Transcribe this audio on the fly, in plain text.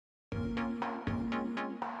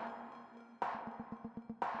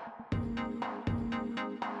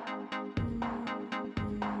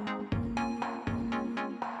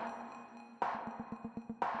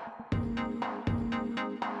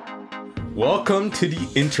Welcome to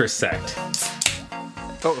the Intersect.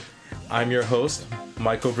 Oh, I'm your host,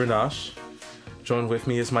 Michael Bernache. Joined with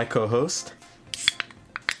me is my co-host,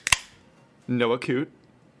 Noah Coot.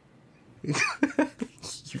 You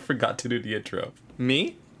forgot to do the intro.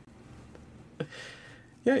 Me?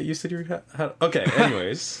 Yeah, you said you were... Okay,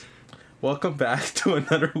 anyways. Welcome back to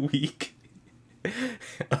another week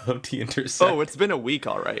of the Intersect. Oh, it's been a week,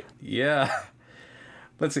 all right. Yeah.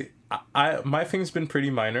 Let's see. My thing's been pretty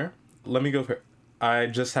minor. Let me go for... I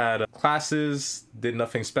just had classes, did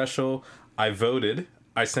nothing special. I voted.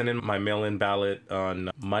 I sent in my mail-in ballot on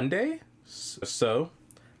Monday. So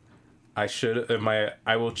I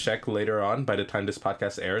will check later on by the time this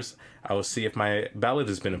podcast airs. I will see if my ballot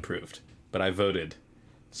has been approved. But I voted.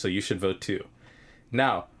 So you should vote too.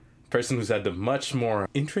 Now, person who's had the much more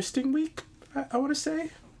interesting week, I want to say,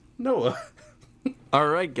 Noah. All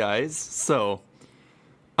right, guys. So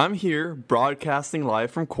I'm here broadcasting live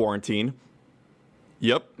from quarantine.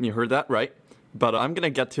 Yep, you heard that right. But I'm going to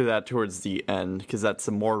get to that towards the end because that's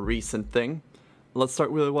a more recent thing. Let's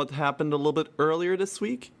start with what happened a little bit earlier this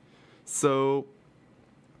week. So,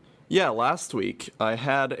 yeah, last week I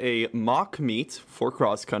had a mock meet for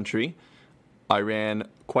cross country. I ran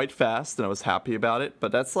quite fast and I was happy about it,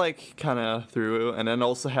 but that's like kind of through. And then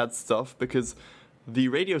also had stuff because the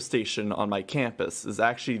radio station on my campus is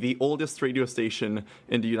actually the oldest radio station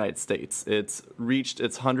in the United States. It's reached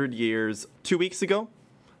its 100 years 2 weeks ago.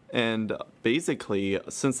 And basically,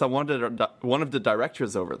 since I wanted one of the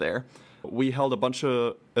directors over there, we held a bunch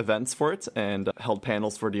of events for it and held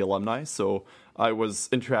panels for the alumni. So I was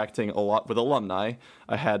interacting a lot with alumni.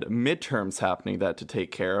 I had midterms happening that to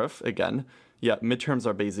take care of again. Yeah, midterms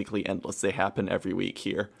are basically endless. They happen every week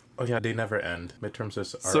here. Oh yeah, they never end. Midterms are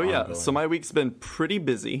So yeah, ongoing. so my week's been pretty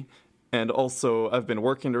busy. And also, I've been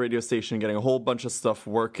working the radio station, getting a whole bunch of stuff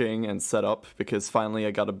working and set up because finally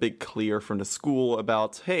I got a big clear from the school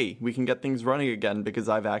about, hey, we can get things running again because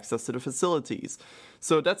I have access to the facilities.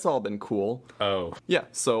 So that's all been cool. Oh. Yeah,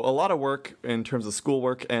 so a lot of work in terms of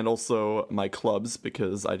schoolwork and also my clubs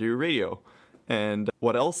because I do radio. And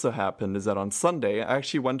what also happened is that on Sunday, I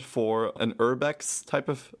actually went for an urbex type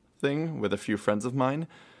of thing with a few friends of mine.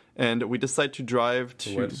 And we decided to drive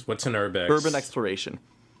to... What's an urbex? Urban exploration.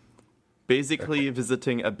 Basically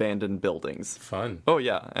visiting abandoned buildings. Fun. Oh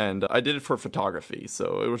yeah, and I did it for photography,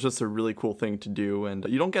 so it was just a really cool thing to do, and I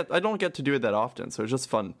don't get to do it that often, so it was just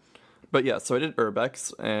fun. But yeah, so I did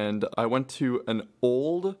urbex, and I went to an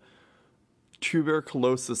old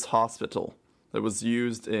tuberculosis hospital that was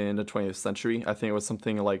used in the 20th century. I think it was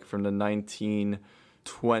something like from the 1920s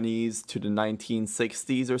to the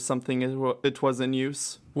 1960s or something it was in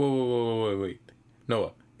use. Wait.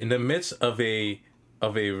 Noah, in the midst of a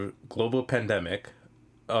global pandemic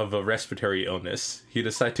of a respiratory illness, you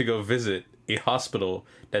decide to go visit a hospital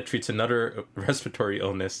that treats another respiratory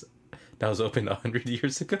illness that was opened 100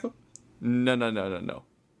 years ago? No.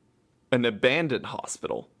 An abandoned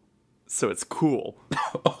hospital. So it's cool.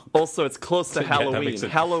 Also, it's close to Halloween.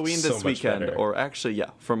 Halloween so this much weekend. better. Or actually,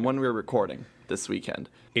 yeah, from when we're recording this weekend.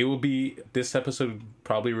 It will be, this episode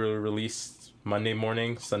probably will release Monday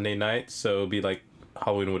morning, Sunday night, so it'll be like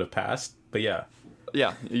Halloween would have passed. But yeah.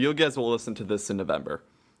 Yeah, you guys will listen to this in November.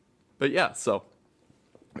 But yeah, so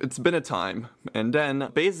it's been a time. And then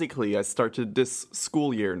basically I started this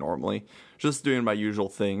school year normally, just doing my usual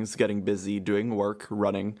things, getting busy, doing work,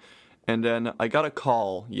 running. And then I got a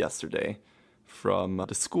call yesterday from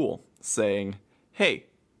the school saying, hey,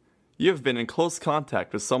 you've been in close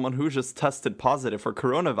contact with someone who just tested positive for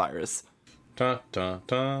coronavirus. Dun, dun,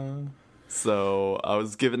 dun. So I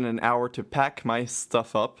was given an hour to pack my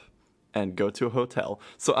stuff up and go to a hotel.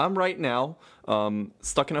 So I'm right now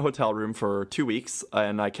stuck in a hotel room for 2 weeks,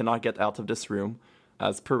 and I cannot get out of this room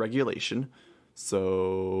as per regulation.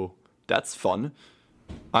 So that's fun.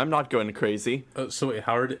 I'm not going crazy. So wait,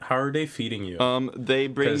 how are they feeding you? They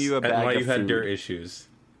bring you a bag of you had food their issues.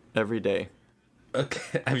 every day.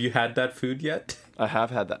 Okay, have you had that food yet? I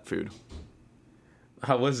have had that food.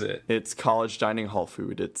 How was it? It's college dining hall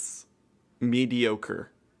food. It's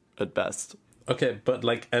mediocre at best. Okay, but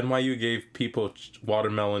like NYU gave people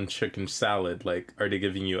watermelon chicken salad. Like, are they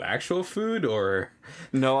giving you actual food or?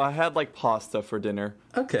 No, I had like pasta for dinner.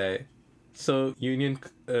 Okay, so Union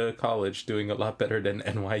College doing a lot better than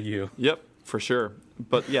NYU. Yep, for sure.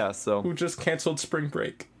 But yeah, so. Who just canceled spring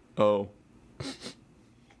break? Oh.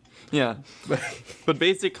 Yeah. But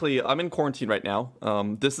basically, I'm in quarantine right now.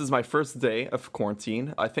 This is my first day of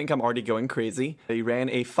quarantine. I think I'm already going crazy. I ran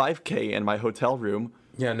a 5K in my hotel room.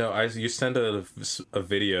 Yeah, no, you sent a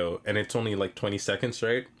video, and it's only like 20 seconds,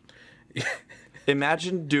 right?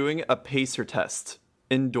 Imagine doing a pacer test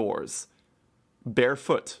indoors,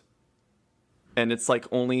 barefoot, and it's like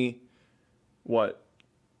only, what,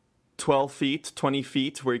 12 feet, 20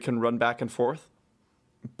 feet where you can run back and forth.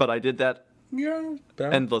 But I did that Yeah.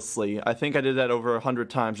 endlessly. I think I did that over 100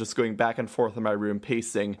 times, just going back and forth in my room,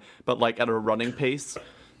 pacing, but like at a running pace.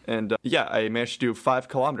 And yeah, I managed to do 5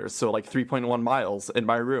 kilometers, so like 3.1 miles in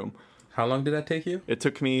my room. How long did that take you? It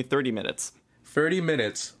took me 30 minutes. 30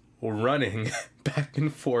 minutes running back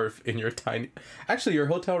and forth in your tiny... Actually, your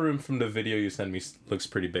hotel room from the video you sent me looks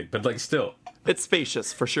pretty big, but like still. It's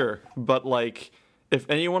spacious, for sure. But like, if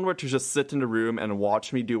anyone were to just sit in the room and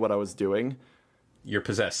watch me do what I was doing... You're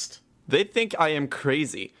possessed. They'd think I am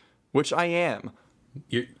crazy, which I am.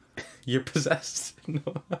 You're possessed.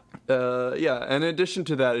 No. Yeah, and in addition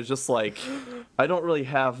to that, it's just like, I don't really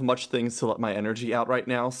have much things to let my energy out right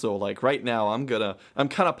now, so like right now I'm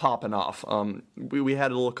kind of popping off. We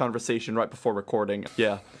had a little conversation right before recording.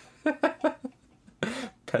 Yeah.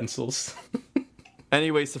 Pencils.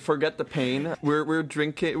 Anyways, to forget the pain, we're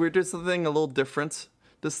doing something a little different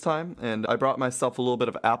this time, and I brought myself a little bit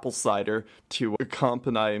of apple cider to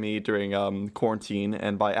accompany me during quarantine,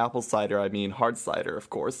 and by apple cider I mean hard cider, of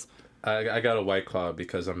course. I got a White Claw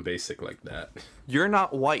because I'm basic like that. You're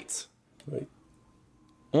not white. Wait.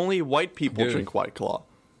 Only white people Dude. drink White Claw.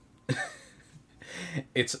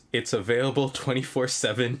 It's available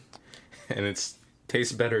 24/7, and it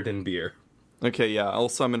tastes better than beer. Okay, yeah.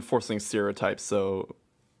 Also, I'm enforcing stereotypes, so...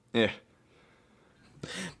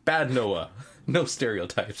 Bad Noah. No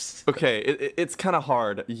stereotypes. Okay, it's kind of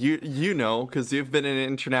hard. You know, because you've been in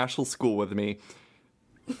international school with me.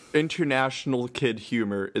 International kid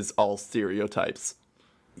humor is all stereotypes.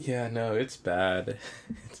 Yeah, no, it's bad.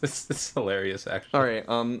 It's hilarious, actually. All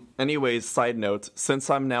right, anyways, side note. Since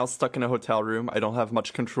I'm now stuck in a hotel room, I don't have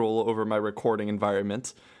much control over my recording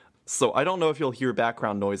environment. So I don't know if you'll hear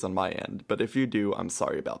background noise on my end, but if you do, I'm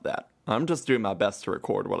sorry about that. I'm just doing my best to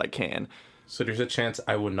record what I can. So there's a chance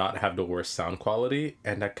I would not have the worst sound quality,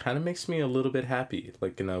 and that kind of makes me a little bit happy,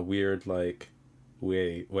 like in a weird, like,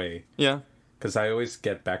 way. Yeah. Because I always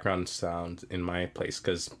get background sound in my place,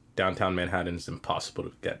 because downtown Manhattan is impossible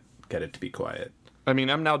to get it to be quiet. I mean,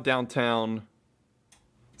 I'm now downtown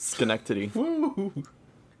Schenectady. Woo!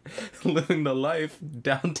 Living the life,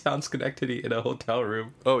 downtown Schenectady in a hotel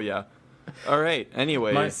room. Oh, yeah. All right,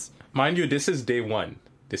 anyways. Mind you, this is day one.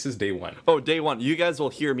 This is day one. Oh, day one. You guys will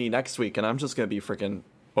hear me next week, and I'm just going to be freaking,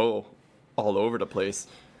 all over the place.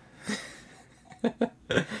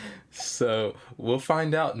 So we'll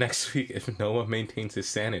find out next week if Noah maintains his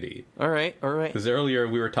sanity. All right. Because earlier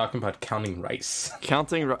we were talking about counting rice.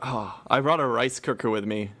 I brought a rice cooker with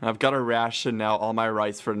me. I've got to ration now all my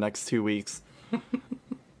rice for the next 2 weeks.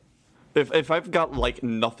 If I've got, like,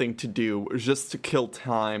 nothing to do, just to kill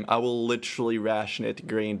time, I will literally ration it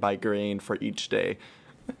grain by grain for each day.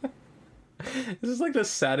 This is like the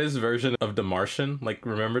saddest version of The Martian. Like,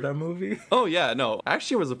 remember that movie? Oh, yeah, no.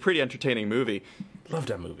 Actually, it was a pretty entertaining movie. Love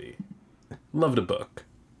that movie. Love the book.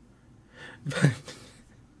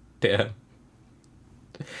 Damn.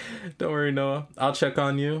 Don't worry, Noah. I'll check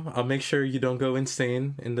on you. I'll make sure you don't go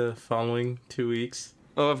insane in the following 2 weeks.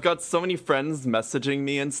 Oh, I've got so many friends messaging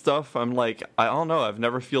me and stuff. I'm like, I don't know. I've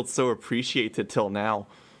never felt so appreciated till now.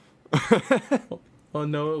 Oh,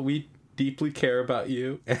 Noah, we deeply care about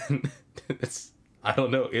you. And I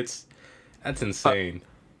don't know. That's insane.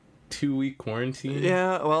 2 week quarantine?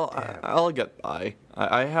 Yeah, well, I'll get by.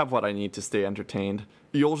 I have what I need to stay entertained.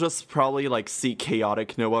 You'll just probably, like, see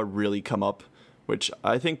Chaotic Noah really come up, which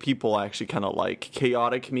I think people actually kind of like.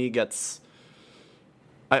 Chaotic me gets...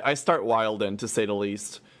 I start wildin', to say the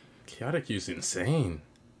least. Chaotic U's insane.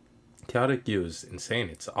 Chaotic U is insane.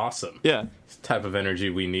 It's awesome. Yeah. It's the type of energy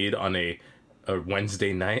we need on a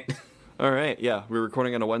Wednesday night. All right, yeah, we're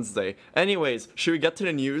recording on a Wednesday. Anyways, should we get to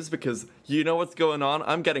the news? Because you know what's going on?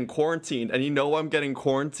 I'm getting quarantined, and you know I'm getting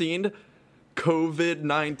quarantined?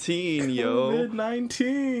 COVID-19, yo.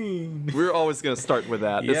 COVID-19. We're always going to start with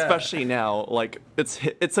that, Yeah. especially now. Like,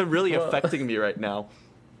 it's really affecting me right now.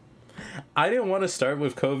 I didn't want to start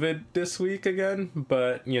with COVID this week again,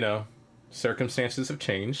 but, circumstances have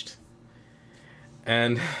changed.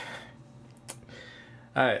 And,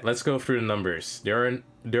 alright, let's go through the numbers. There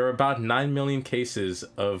are about 9 million cases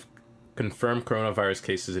of confirmed coronavirus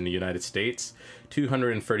cases in the United States,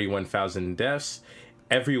 231,000 deaths.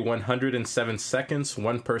 Every 107 seconds,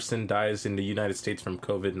 one person dies in the United States from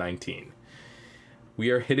COVID-19. We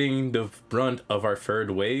are hitting the brunt of our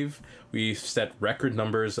third wave. We set record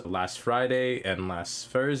numbers last Friday and last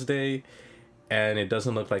Thursday, and it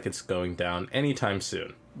doesn't look like it's going down anytime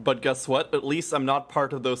soon. But guess what? At least I'm not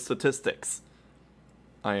part of those statistics.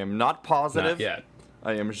 I am not positive. Not yet.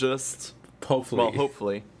 I am just... Hopefully. Well,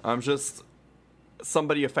 hopefully. I'm just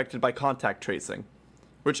somebody affected by contact tracing.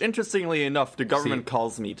 Which, interestingly enough, the government See.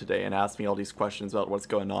 calls me today and asks me all these questions about what's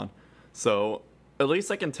going on. So, at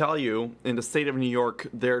least I can tell you, in the state of New York,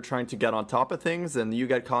 they're trying to get on top of things, and you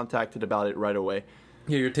get contacted about it right away.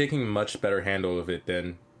 Yeah, you're taking much better handle of it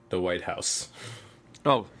than the White House,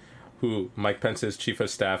 Oh, who Mike Pence's chief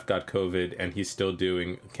of staff got COVID, and he's still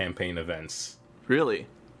doing campaign events. really?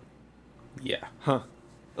 Yeah. Huh.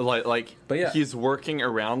 Like, But yeah. he's working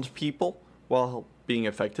around people while being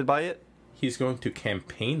affected by it? He's going to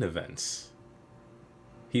campaign events.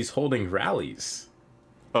 He's holding rallies.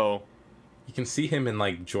 Oh. You can see him in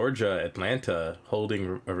like Georgia, Atlanta,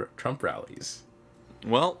 holding Trump rallies.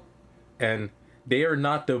 Well, And they are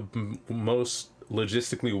not the most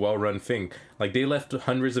logistically well-run thing. Like, they left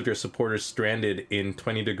hundreds of their supporters stranded in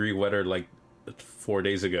 20-degree weather like 4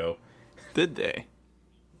 days ago. did they?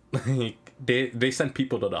 They sent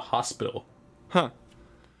people to the hospital. Huh.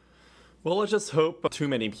 Well, let's just hope too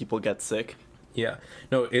many people get sick. Yeah.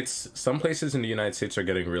 No, it's some places in the United States are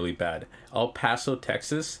getting really bad. El Paso,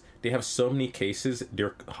 Texas, they have so many cases,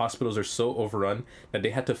 their hospitals are so overrun that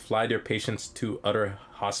they had to fly their patients to other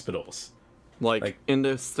hospitals. Like in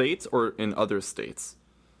the States or in other states?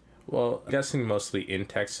 Well, I'm guessing mostly in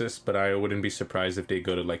Texas, but I wouldn't be surprised if they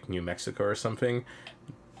go to like New Mexico or something.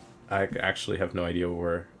 I actually have no idea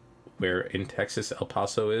where in Texas El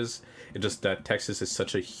Paso is. It's just that Texas is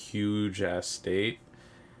such a huge ass state.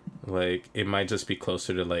 Like, it might just be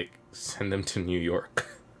closer to like send them to New York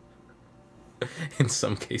in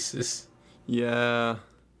some cases. Yeah.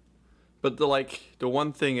 But the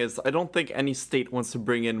one thing is, I don't think any state wants to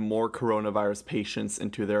bring in more coronavirus patients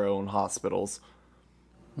into their own hospitals.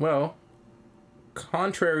 Well,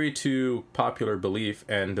 contrary to popular belief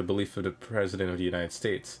and the belief of the President of the United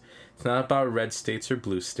States, it's not about red states or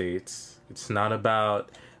blue states. It's not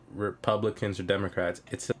about Republicans or Democrats.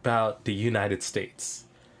 It's about the United States.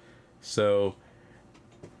 So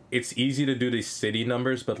it's easy to do these city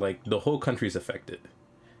numbers, but like the whole country's affected.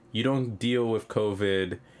 You don't deal with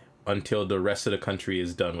COVID until the rest of the country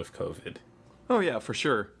is done with COVID. Oh yeah, for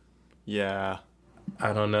sure. Yeah.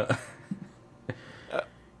 I don't know.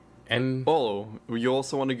 And Oh, you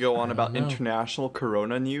also want to go on about know. international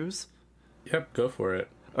corona news? yep, go for it.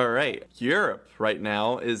 All right. Europe right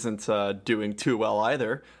now isn't doing too well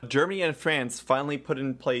either. Germany and France finally put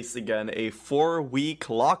in place again a 4-week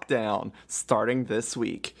lockdown starting this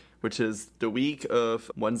week, which is the week of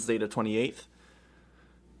Wednesday the 28th.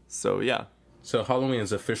 So, yeah. So Halloween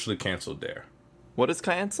is officially canceled there. What is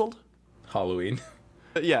canceled? Halloween.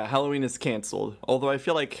 Yeah, Halloween is canceled. Although I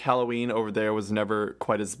feel like Halloween over there was never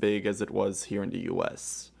quite as big as it was here in the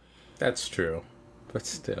US. That's true. But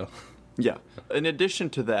still. Yeah. In addition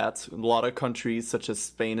to that, a lot of countries such as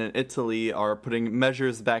Spain and Italy are putting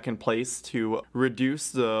measures back in place to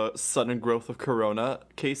reduce the sudden growth of corona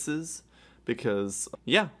cases because,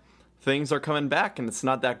 yeah, things are coming back and it's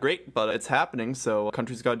not that great, but it's happening, so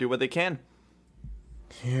countries gotta do what they can.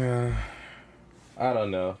 Yeah. I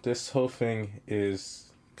don't know. This whole thing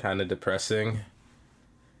is kind of depressing.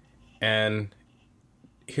 And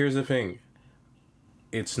here's the thing.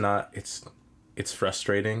 It's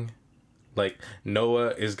frustrating. Like, Noah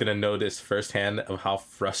is going to know this firsthand of how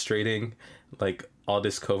frustrating, like, all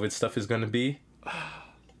this COVID stuff is going to be.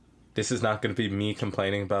 This is not going to be me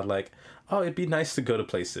complaining about, like, oh, it'd be nice to go to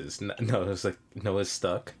places. No, it's like, Noah's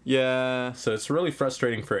stuck. Yeah, So it's really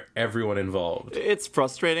frustrating for everyone involved. it's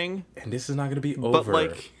frustrating. And this is not going to be over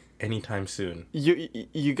like, anytime soon.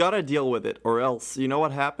 You gotta deal with it, or else, you know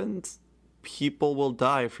what happens? People will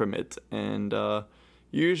die from it, and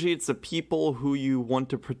usually it's the people who you want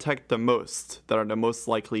to protect the most that are the most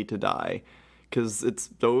likely to die. Because it's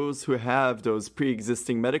those who have those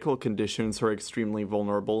pre-existing medical conditions who are extremely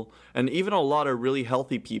vulnerable, and even a lot of really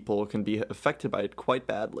healthy people can be affected by it quite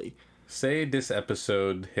badly. Say this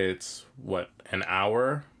episode hits, what, an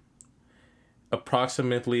hour?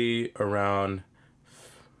 Approximately around,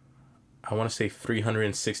 I want to say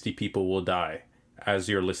 360 people will die as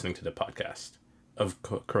you're listening to the podcast of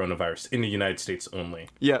coronavirus in the United States only.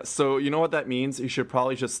 Yeah, so you know what that means? You should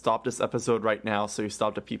probably just stop this episode right now so you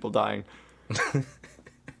stop the people dying.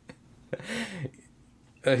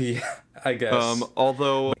 Yeah, I guess.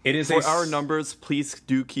 Although, It is for our numbers, please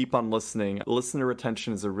do keep on listening. Listener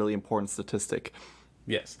retention is a really important statistic.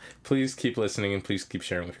 Yes, please keep listening and please keep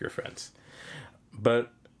sharing with your friends.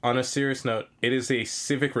 But on a serious note, it is a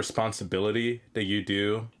civic responsibility that you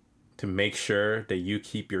do to make sure that you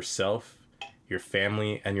keep yourself, your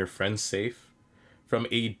family, and your friends safe from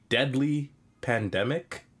a deadly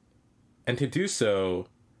pandemic. And to do so,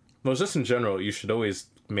 well, just in general, you should always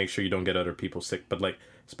make sure you don't get other people sick. But like,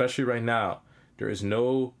 especially right now, there is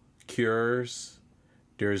no cures.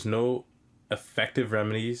 There's no effective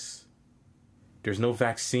remedies. There's no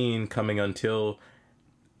vaccine coming until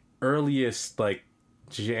earliest like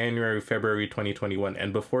January, February 2021.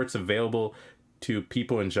 And before it's available to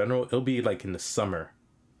people in general, it'll be like in the summer.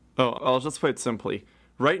 Oh, I'll just put it simply.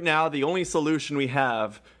 Right now, the only solution we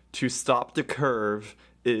have to stop the curve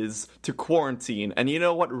is to quarantine. And you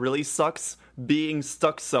know what really sucks? Being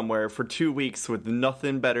stuck somewhere for 2 weeks with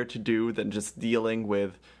nothing better to do than just dealing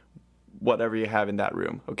with whatever you have in that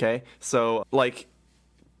room, okay? So, like,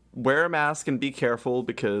 wear a mask and be careful,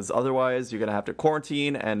 because otherwise you're gonna have to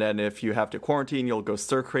quarantine, and then if you have to quarantine, you'll go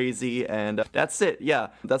stir crazy, and that's it. Yeah,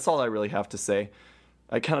 that's all I really have to say.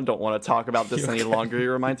 I kind of don't want to talk about this any longer.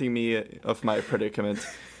 You're reminding me of my predicament.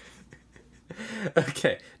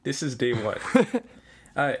 Okay, this is day one.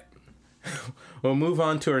 All right. We'll move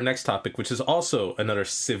on to our next topic, which is also another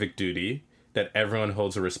civic duty that everyone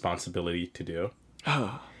holds a responsibility to do.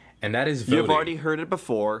 And that is voting. You've already heard it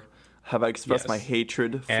before. Have I expressed my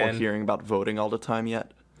hatred for hearing about voting all the time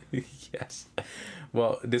yet? Yes.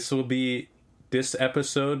 Well, this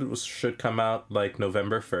episode should come out like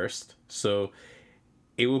November 1st. So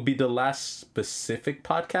it will be the last specific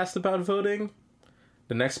podcast about voting.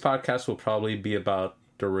 The next podcast will probably be about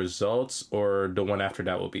the results, or the one after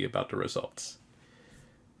that will be about the results.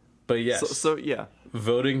 But yes, so yeah,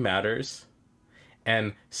 voting matters,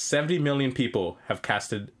 and 70 million people have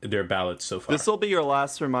casted their ballots so far. This will be your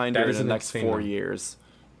last reminder in the next 4 years.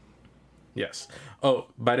 Yes. Oh,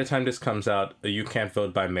 by the time this comes out, you can't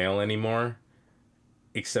vote by mail anymore,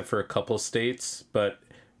 except for a couple states, but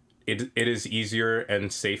it is easier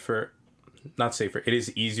and safer. Not safer. It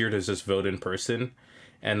is easier to just vote in person.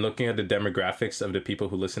 And looking at the demographics of the people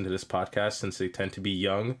who listen to this podcast, since they tend to be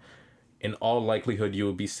young, in all likelihood, you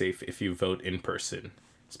will be safe if you vote in person.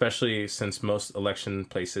 Especially since most election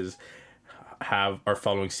places are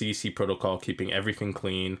following CDC protocol, keeping everything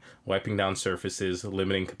clean, wiping down surfaces,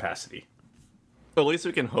 limiting capacity. At least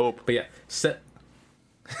we can hope. But yeah,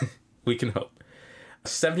 we can hope.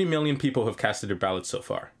 70 million people have casted their ballots so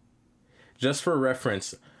far. Just for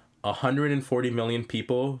reference, 140 million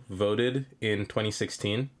people voted in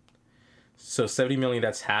 2016. So 70 million,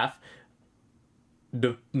 that's half.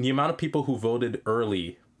 The amount of people who voted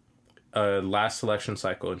early last election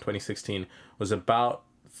cycle in 2016 was about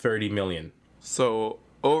 30 million. So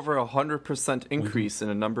over 100% increase in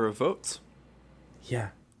the number of votes. Yeah.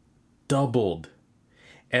 Doubled.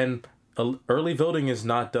 And early voting is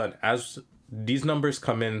not done. As these numbers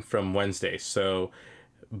come in from Wednesday. So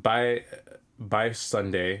by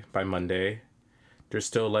Monday, there's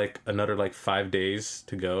still like another like 5 days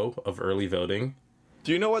to go of early voting.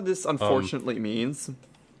 Do you know what this unfortunately means?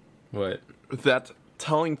 What? That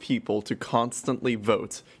telling people to constantly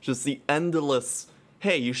vote, just the endless,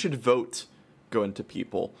 hey, you should vote, going to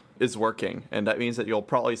people, is working. And that means that you'll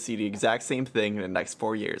probably see the exact same thing in the next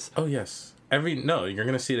 4 years. Oh, yes. No, you're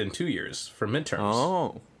going to see it in 2 years for midterms.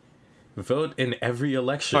 Oh. Vote in every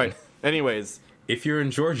election. All right. Anyways. If you're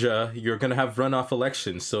in Georgia, you're going to have runoff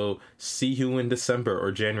elections. So see you in December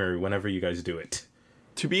or January, whenever you guys do it.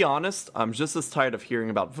 To be honest, I'm just as tired of hearing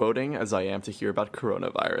about voting as I am to hear about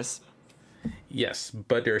coronavirus. Yes,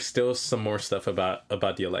 but there's still some more stuff about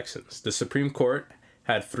the elections. The Supreme Court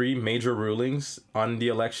had 3 major rulings on the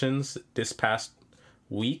elections this past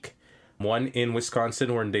week. One in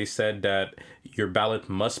Wisconsin, where they said that your ballot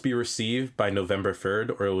must be received by November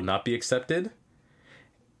 3rd or it will not be accepted.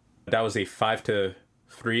 That was a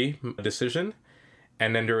 5-3 decision.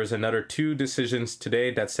 And then there was another 2 decisions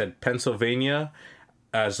today that said Pennsylvania,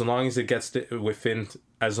 as long as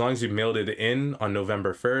you mailed it in on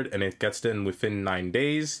November 3rd and it gets in within 9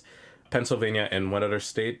 days, Pennsylvania and one other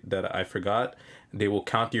state that I forgot, they will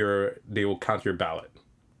count your ballot.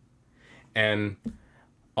 And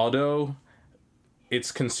although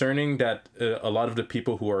it's concerning that a lot of the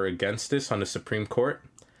people who are against this on the Supreme Court,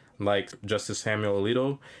 like Justice Samuel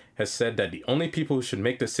Alito, has said that the only people who should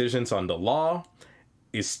make decisions on the law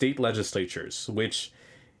is state legislatures, which,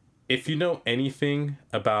 if you know anything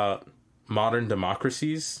about modern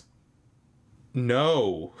democracies,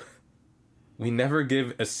 no, we never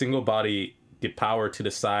give a single body the power to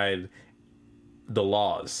decide the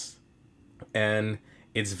laws. And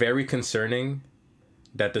it's very concerning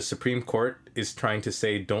that the Supreme Court is trying to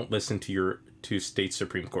say, don't listen to state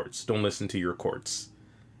Supreme Courts. Don't listen to your courts.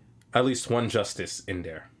 At least one justice in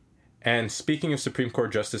there. And speaking of Supreme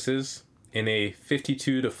Court justices, in a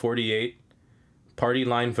 52-48 party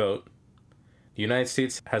line vote, the United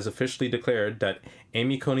States has officially declared that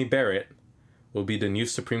Amy Coney Barrett will be the new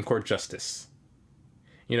Supreme Court justice.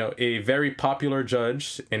 You know, a very popular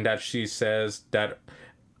judge in that she says that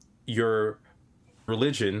your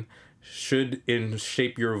religion should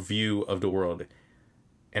shape your view of the world,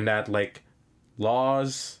 and that like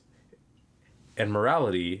laws and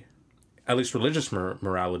morality, at least religious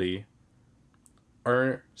morality,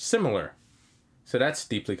 are similar. So that's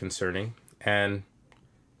deeply concerning. And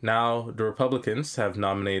now the Republicans have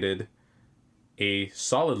nominated a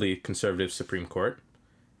solidly conservative Supreme Court,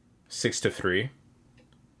 6-3.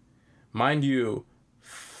 Mind you,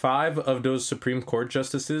 5 of those Supreme Court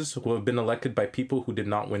justices will have been elected by people who did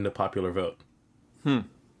not win the popular vote.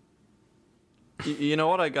 You know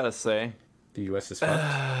what I gotta say? The U.S. is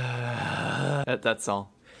fucked. That's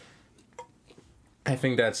all. I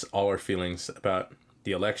think that's all our feelings about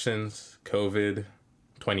the elections, COVID,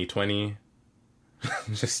 2020.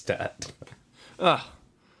 Just that.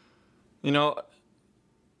 You know,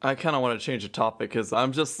 I kind of want to change the topic because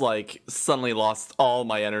I'm just like suddenly lost all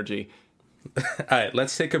my energy. All right,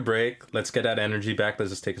 let's take a break. Let's get that energy back.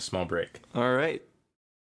 Let's just take a small break. All right.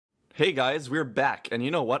 Hey guys, we're back. And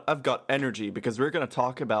you know what? I've got energy because we're going to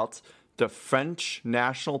talk about the French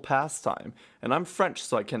national pastime. And I'm French,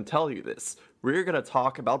 so I can tell you this. We're going to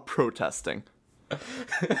talk about protesting.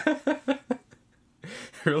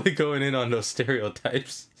 Really going in on those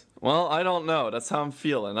stereotypes. Well, I don't know. That's how I'm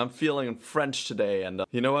feeling. I'm feeling French today. And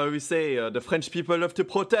you know what we say? The French people love to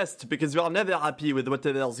protest because we are never happy with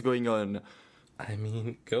whatever's going on. I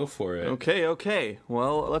mean, go for it. Okay.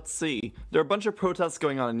 Well, let's see. There are a bunch of protests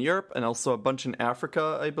going on in Europe and also a bunch in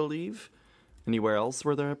Africa, I believe. Anywhere else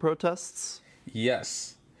where there are protests?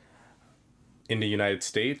 Yes. In the United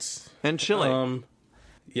States. And Chile.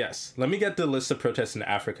 Yes. Let me get the list of protests in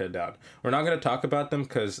Africa down. We're not going to talk about them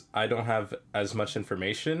because I don't have as much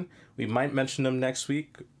information. We might mention them next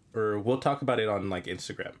week, or we'll talk about it on like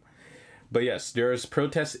Instagram. But yes, there's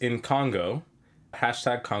protests in Congo.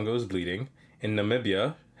 Hashtag Congo is bleeding. In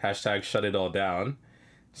Namibia, hashtag shut it all down.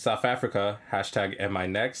 South Africa, hashtag am I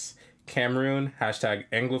next. Cameroon, hashtag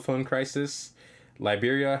Anglophone crisis.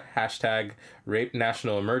 Liberia, hashtag rape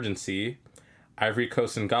national emergency. Ivory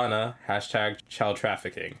Coast and Ghana, hashtag child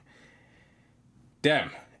trafficking. Damn.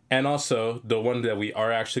 And also, the one that we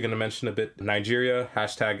are actually going to mention a bit, Nigeria,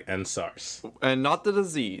 hashtag end SARS. And not the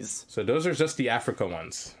disease. So those are just the Africa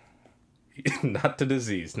ones. Not the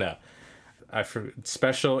disease, no.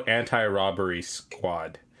 Special anti-robbery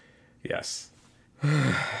squad. Yes.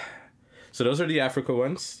 So those are the Africa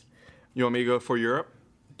ones. You want me to go for Europe?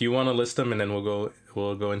 Do you want to list them and then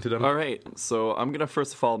we'll go into them? All right. So I'm going to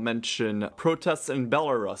first of all mention protests in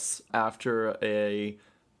Belarus after a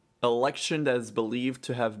election that is believed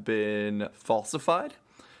to have been falsified.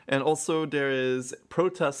 And also there is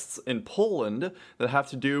protests in Poland that have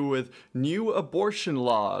to do with new abortion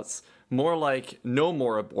laws. More like no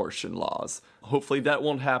more abortion laws. Hopefully that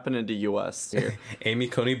won't happen in the US here. Amy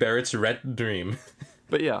Coney Barrett's red dream.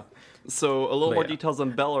 But yeah. So a little more details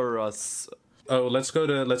on Belarus. Oh, let's go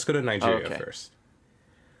to Nigeria first.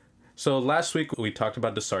 So last week we talked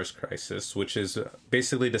about the SARS crisis, which is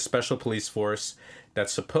basically the special police force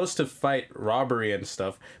that's supposed to fight robbery and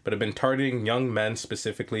stuff, but have been targeting young men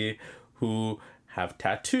specifically who have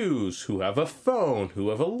tattoos, who have a phone, who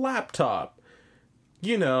have a laptop.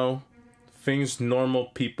 You know, things normal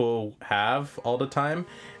people have all the time,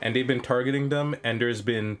 and they've been targeting them, and there's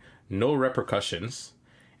been no repercussions.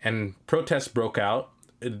 And protests broke out,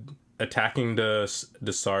 attacking the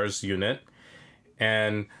SARS unit,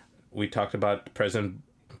 and we talked about President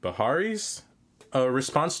Buhari's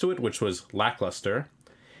response to it, which was lackluster.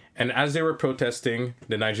 And as they were protesting,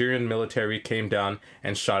 the Nigerian military came down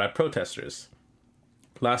and shot at protesters.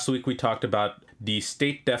 Last week we talked about the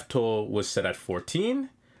state death toll was set at 14.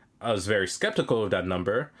 I was very skeptical of that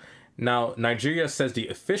number. Now, Nigeria says the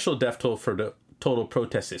official death toll for the total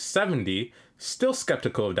protest is 70. Still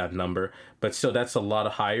skeptical of that number, but still that's a lot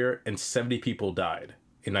higher, and 70 people died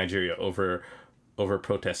in Nigeria over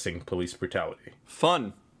protesting police brutality.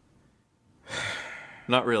 Fun.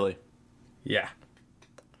 Not really. Yeah.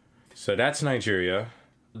 So that's Nigeria.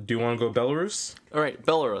 Do you want to go Belarus? All right,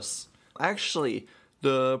 Belarus. Actually,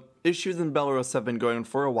 the issues in Belarus have been going on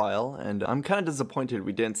for a while, and I'm kind of disappointed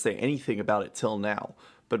we didn't say anything about it till now.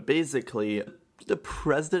 But basically, the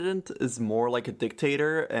president is more like a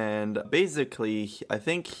dictator, and basically, I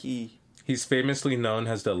think he's famously known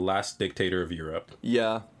as the last dictator of Europe.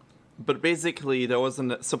 Yeah. But basically, there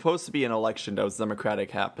wasn't supposed to be an election that was democratic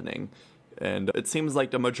happening. And it seems like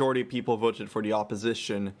the majority of people voted for the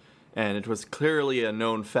opposition. And it was clearly a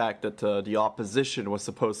known fact that the opposition was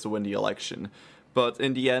supposed to win the election. But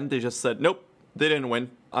in the end, they just said, nope, they didn't win.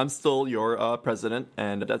 I'm still your president,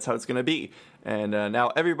 and that's how it's going to be. And now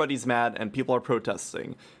everybody's mad, and people are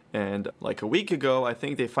protesting. And like a week ago, I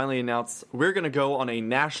think they finally announced we're going to go on a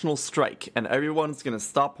national strike, and everyone's going to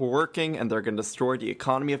stop working, and they're going to destroy the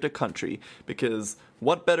economy of the country. Because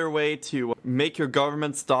what better way to make your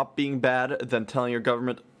government stop being bad than telling your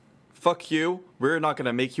government, fuck you, we're not going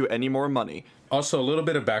to make you any more money. Also, a little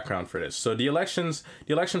bit of background for this. So the election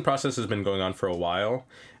process has been going on for a while,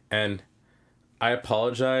 and I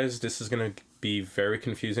apologize. This is going to be very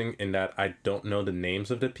confusing in that I don't know the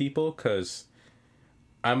names of the people, because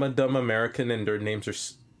I'm a dumb American and their names are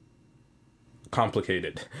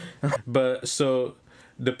complicated. But so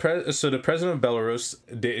the president of Belarus,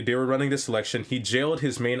 they were running this election. He jailed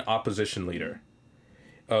his main opposition leader,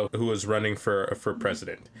 who was running for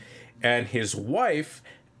president, and his wife,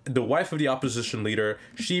 the wife of the opposition leader,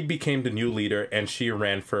 she became the new leader and she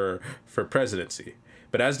ran for presidency.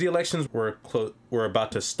 But as the elections were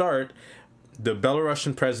about to start, the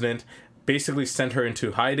Belarusian president basically sent her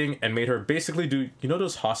into hiding and made her basically do, you know,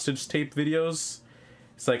 those hostage tape videos?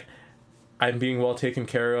 It's like, I'm being well taken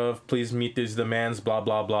care of, please meet these demands, blah,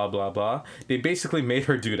 blah, blah, blah, blah. They basically made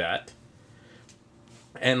her do that.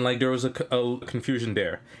 And like there was a confusion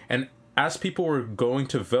there. And as people were going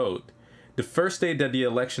to vote, the first day that the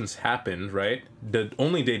elections happened, right? The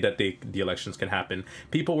only day that the elections can happen,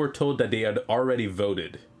 people were told that they had already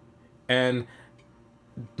voted. And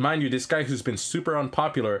mind you, this guy who's been super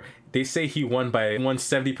unpopular, they say he won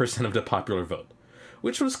 70% of the popular vote,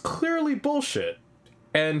 which was clearly bullshit.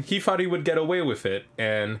 And he thought he would get away with it,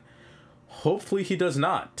 and hopefully he does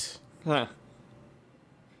not. Huh.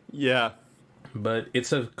 Yeah. But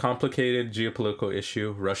it's a complicated geopolitical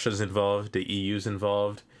issue. Russia's involved, the EU's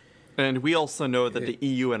involved. And we also know that the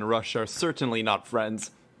EU and Russia are certainly not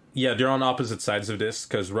friends. Yeah, they're on opposite sides of this,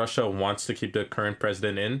 because Russia wants to keep the current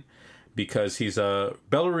president in, because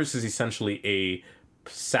Belarus is essentially a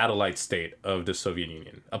satellite state of the Soviet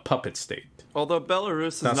Union, a puppet state. Although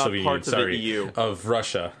Belarus is not part of the EU. Of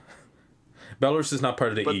Russia. Belarus is not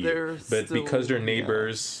part of the EU. But still, because they're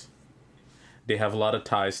neighbors, they have a lot of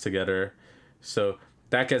ties together. So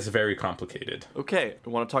that gets very complicated. Okay,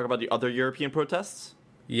 you want to talk about the other European protests?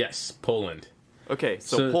 Yes, Poland. Okay,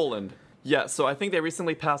 so Poland. Yeah, so I think they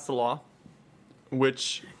recently passed a law,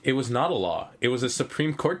 which... It was not a law. It was a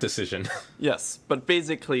Supreme Court decision. Yes, but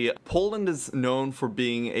basically, Poland is known for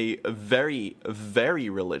being a very, very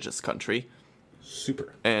religious country.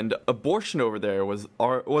 Super. And abortion over there was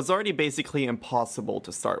already basically impossible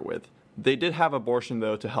to start with. They did have abortion,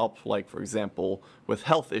 though, to help, like, for example, with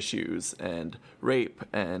health issues and rape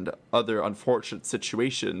and other unfortunate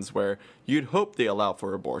situations where you'd hope they allow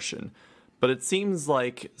for abortion. But it seems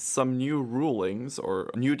like some new rulings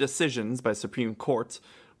or new decisions by Supreme Court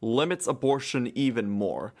limits abortion even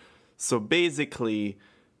more. So basically,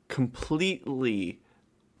 completely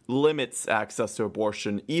limits access to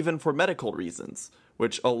abortion even for medical reasons,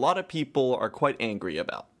 which a lot of people are quite angry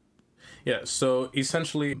about. Yeah, so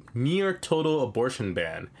essentially, near total abortion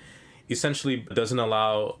ban essentially doesn't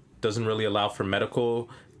really allow for medical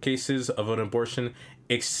cases of an abortion,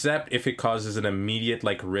 except if it causes an immediate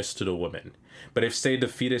risk to the woman. But if, say, the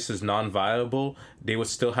fetus is non-viable, they would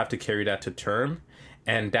still have to carry that to term,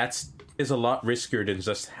 and that is a lot riskier than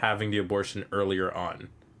just having the abortion earlier on.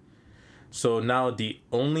 So now the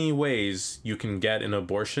only ways you can get an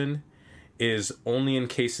abortion is only in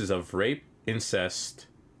cases of rape, incest,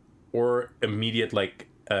 or immediate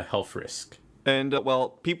health risk. And,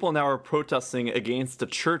 people now are protesting against the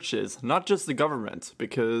churches, not just the government,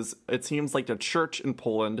 because it seems like the church in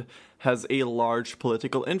Poland has a large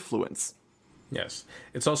political influence. Yes.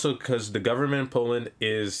 It's also because the government in Poland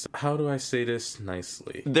is, how do I say this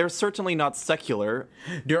nicely? They're certainly not secular.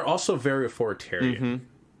 They're also very authoritarian.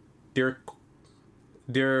 Mm-hmm.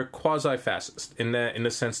 They're quasi-fascist in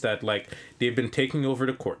the sense that they've been taking over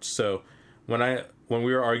the courts. So when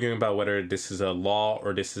we were arguing about whether this is a law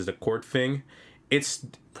or this is a court thing, it's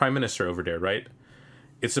prime minister over there, right?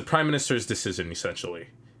 It's the prime minister's decision essentially,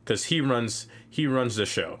 because he runs the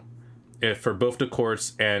show for both the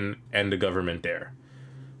courts and the government there.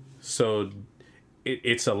 So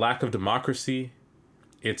it's a lack of democracy.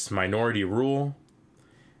 It's minority rule.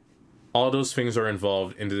 All those things are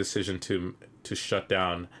involved in the decision to shut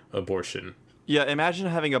down abortion. Yeah, imagine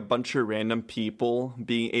having a bunch of random people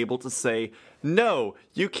being able to say, no,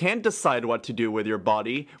 you can't decide what to do with your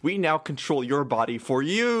body. We now control your body for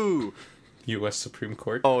you. U.S. Supreme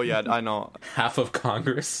Court. Oh, yeah, I know. Half of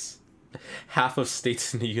Congress. Half of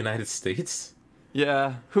states in the United States.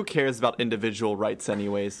 Yeah, who cares about individual rights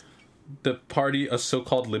anyways? The party of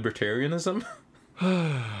so-called libertarianism.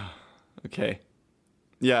 Okay.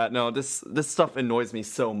 Yeah, no, this stuff annoys me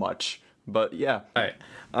so much. But yeah, All right.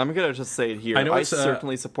 I'm gonna just say it here. I know I it's,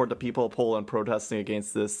 certainly support the people of Poland protesting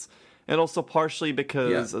against this. And also partially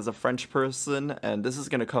because Yeah. as a French person, and this is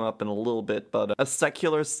gonna come up in a little bit, but a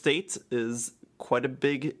secular state is quite a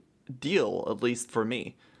big deal, at least for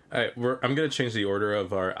me. All right, I'm going to change the order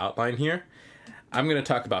of our outline here. I'm going to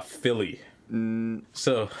talk about Philly.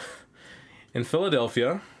 So, in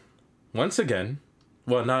Philadelphia, once again,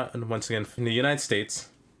 well, not once again, in the United States,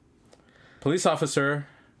 police officer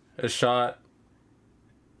has shot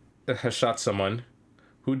someone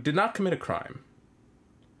who did not commit a crime,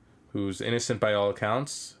 who's innocent by all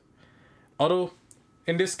accounts. Although,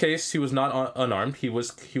 in this case, he was not unarmed. He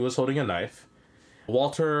was holding a knife.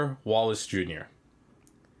 Walter Wallace Jr.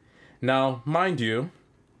 Now, mind you,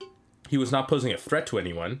 he was not posing a threat to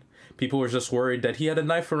anyone. People were just worried that he had a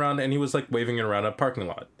knife around and he was like waving it around a parking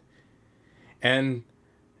lot. And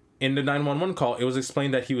in the 911 call, it was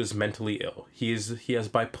explained that he was mentally ill. He has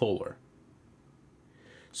bipolar.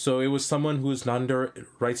 So it was someone who was not in their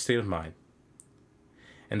right state of mind.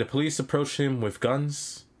 And the police approached him with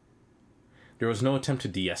guns. There was no attempt to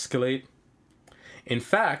de-escalate. In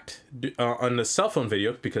fact, on the cell phone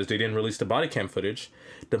video, because they didn't release the body cam footage,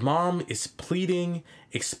 the mom is pleading,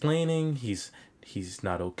 explaining he's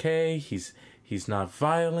not okay, he's not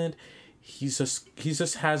violent, he's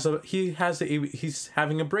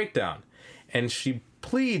having a breakdown, and she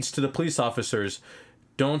pleads to the police officers,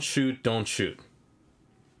 don't shoot, don't shoot.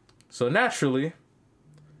 So naturally,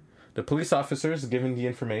 the police officers given the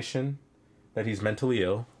information that he's mentally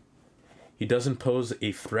ill. He doesn't pose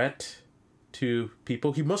a threat to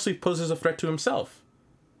people. He mostly poses a threat to himself.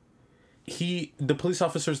 The police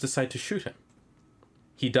officers decide to shoot him.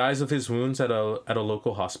 He dies of his wounds at a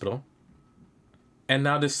local hospital. And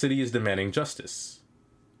now the city is demanding justice.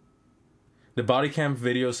 The body cam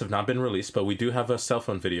videos have not been released, but we do have a cell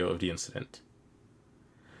phone video of the incident.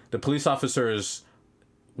 The police officers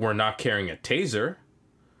were not carrying a taser,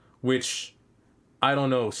 which, I don't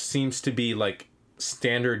know, seems to be like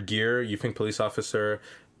standard gear. You think police officer,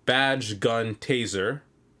 badge, gun, taser,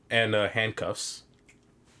 and handcuffs.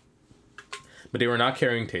 But they were not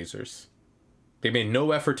carrying tasers. They made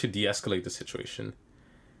no effort to de-escalate the situation.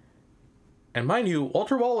 And mind you,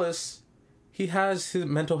 Walter Wallace, he has his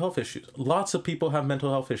mental health issues. Lots of people have mental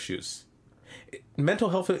health issues. Mental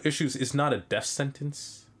health issues is not a death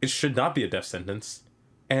sentence. It should not be a death sentence.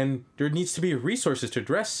 And there needs to be resources to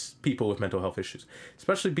address people with mental health issues.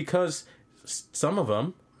 Especially because some of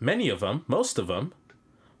them, many of them, most of them,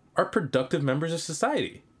 are productive members of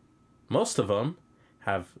society. Most of them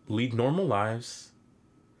lead normal lives.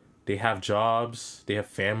 They have jobs. They have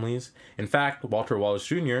families. In fact, Walter Wallace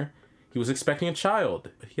Jr., he was expecting a child.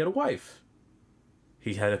 He had a wife.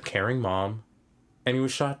 He had a caring mom. And he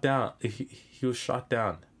was shot down. He was shot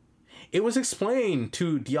down. It was explained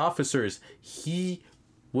to the officers he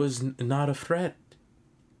was not a threat.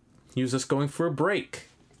 He was just going for a break.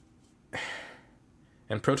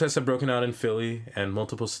 And protests have broken out in Philly and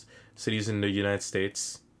multiple cities in the United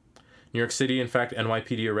States. New York City, in fact,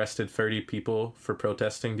 NYPD arrested 30 people for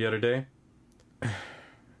protesting the other day.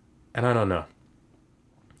 And I don't know.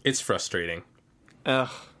 It's frustrating.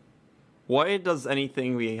 Why does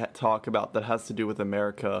anything we talk about that has to do with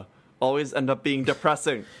America always end up being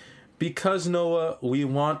depressing? Because, Noah, we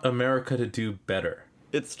want America to do better.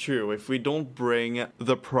 It's true. If we don't bring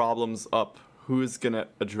the problems up, who's gonna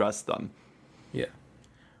address them? Yeah.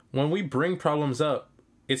 When we bring problems up,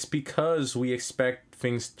 it's because we expect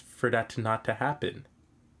things for that to not to happen.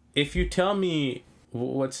 If you tell me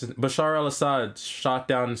Bashar al-Assad shot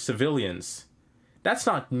down civilians, that's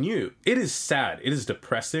not new. It is sad. It is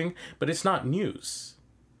depressing, but it's not news.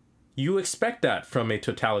 You expect that from a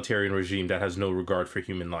totalitarian regime that has no regard for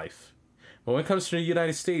human life. But when it comes to the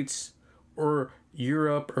United States or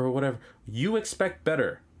Europe or whatever, you expect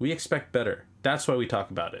better. We expect better. That's why we talk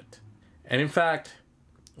about it. And in fact,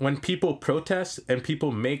 when people protest and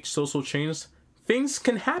people make social change, things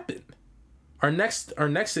can happen. Our next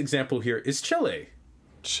example here is Chile.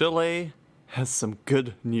 Chile has some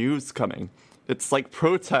good news coming. It's like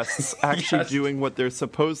protests actually Yes. doing what they're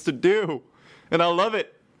supposed to do. And I love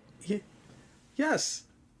it. Yes.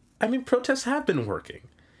 I mean, protests have been working.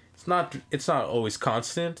 It's not always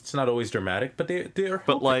constant. It's not always dramatic, but they're But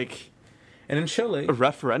helping. like And in Chile, a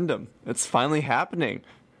referendum, it's finally happening.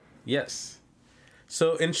 yes.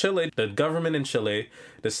 So in Chile, the government in Chile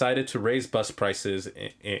decided to raise bus prices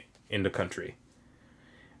in the country.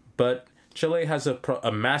 But Chile has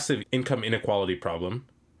a massive income inequality problem.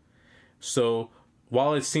 So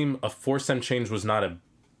while it seemed a 4-cent change was not a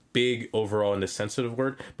big overall in the sensitive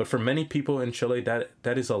word, but for many people in Chile,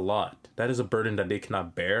 that is a lot. That is a burden that they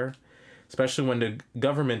cannot bear, especially when the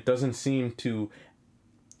government doesn't seem to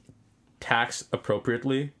tax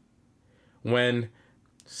appropriately, when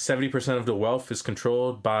 70% of the wealth is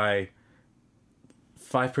controlled by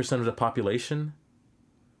 5% of the population.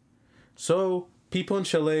 So people in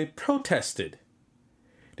Chile protested.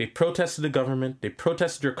 They protested the government. They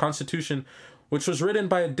protested their constitution, which was written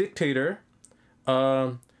by a dictator,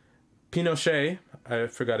 Pinochet. I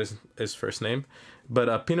forgot his first name,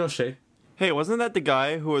 but Pinochet. Hey, wasn't that the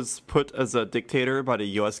guy who was put as a dictator by the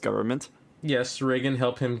U.S. government? Yes, Reagan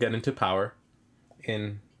helped him get into power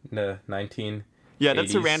in the 1980s. Yeah,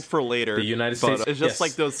 that's a rant for later. The United States. It's just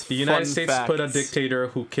like those. The United fun States facts. put a dictator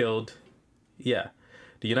who killed. Yeah,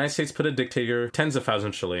 the United States put a dictator, tens of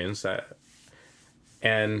thousands of Chileans,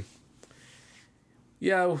 and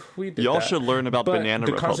yeah, we did. Y'all that. should learn about But banana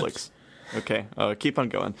the republics. Okay, keep on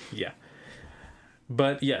going. Yeah,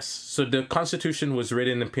 but yes, so the Constitution was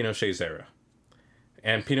written in Pinochet's era,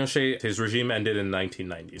 and Pinochet, his regime ended in the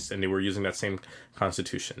 1990s, and they were using that same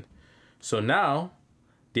Constitution. So now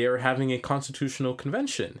they are having a constitutional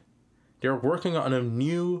convention. They're working on a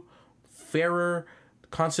new, fairer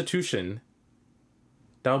constitution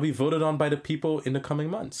that will be voted on by the people in the coming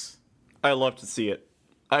months. I love to see it.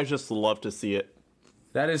 I just love to see it.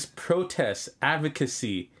 That is protest,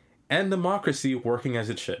 advocacy, and democracy working as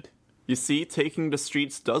it should. You see, taking the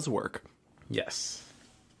streets does work. Yes.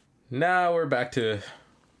 Now we're back to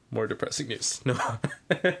more depressing news. No.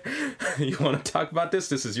 You want to talk about this?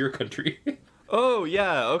 This is your country. Oh,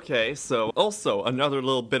 yeah, okay. So, also, another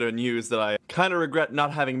little bit of news that I kind of regret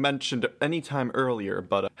not having mentioned any time earlier,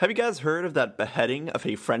 but have you guys heard of that beheading of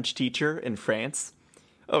a French teacher in France?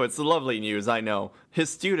 Oh, it's lovely news, I know. His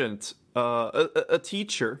student, a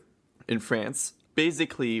teacher in France,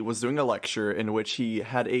 basically was doing a lecture in which he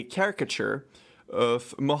had a caricature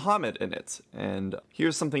of Muhammad in it. And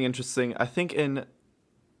here's something interesting. I think in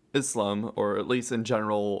Islam, or at least in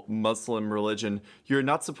general Muslim religion, you're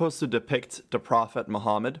not supposed to depict the Prophet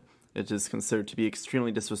Muhammad. It is considered to be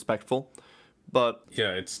extremely disrespectful. But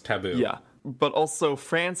Yeah, it's taboo. yeah. But also,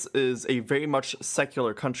 France is a very much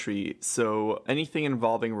secular country, so anything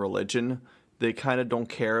involving religion, they kind of don't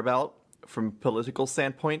care about from a political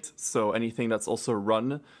standpoint. So anything that's also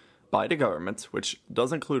run by the government, which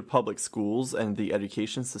does include public schools and the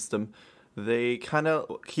education system, they kind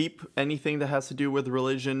of keep anything that has to do with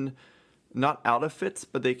religion not out of it,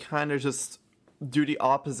 but they kind of just do the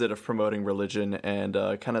opposite of promoting religion and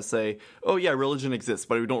kind of say, oh yeah, religion exists,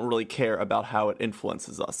 but we don't really care about how it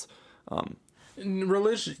influences us.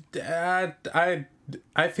 Religion,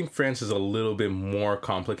 I think France is a little bit more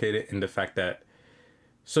complicated in the fact that,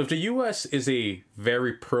 so if the U.S. is a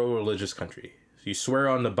very pro-religious country, you swear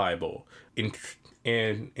on the Bible,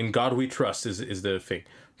 in God we trust is the thing.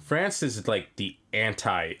 France is like the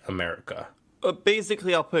anti-America.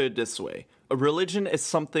 Basically, I'll put it this way. A religion is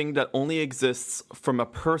something that only exists from a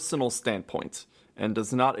personal standpoint and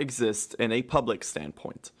does not exist in a public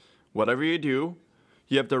standpoint. Whatever you do,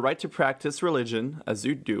 you have the right to practice religion, as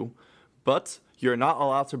you do, but you're not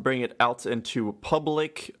allowed to bring it out into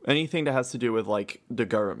public, anything that has to do with, like, the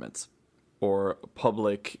government or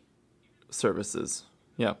public services.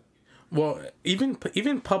 Yeah. Well,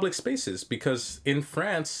 even public spaces, because in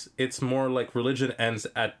France, it's more like religion ends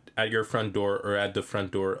at your front door or at the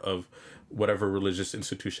front door of whatever religious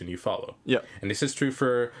institution you follow. Yeah. And this is true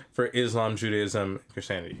for Islam, Judaism,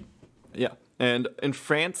 Christianity. Yeah. And in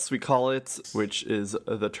France, we call it, which is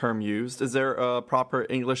the term used. Is there a proper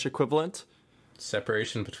English equivalent?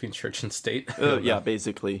 Separation between church and state. Yeah,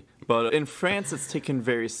 basically. But in France, it's taken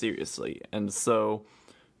very seriously. And so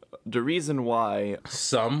the reason why...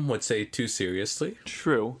 Some would say too seriously.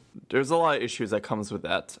 True. There's a lot of issues that comes with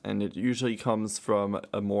that. And it usually comes from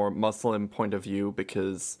a more Muslim point of view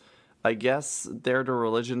because I guess they're the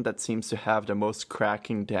religion that seems to have the most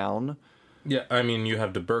cracking down. Yeah, I mean, you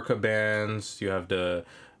have the burqa bans, you have the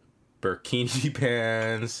burkini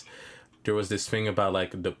bans. There was this thing about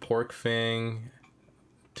like the pork thing.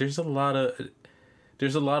 There's a lot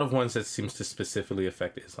of ones that seems to specifically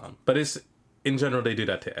affect Islam. But it's in general they do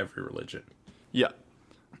that to every religion. Yeah.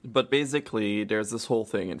 But basically there's this whole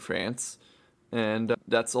thing in France. And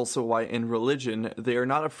that's also why in religion they are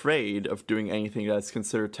not afraid of doing anything that's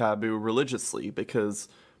considered taboo religiously because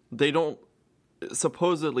they don't.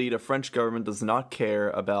 Supposedly, the French government does not care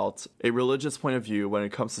about a religious point of view when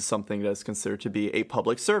it comes to something that is considered to be a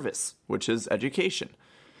public service, which is education.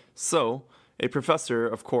 So, a professor,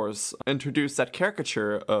 of course, introduced that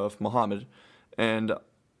caricature of Muhammad, and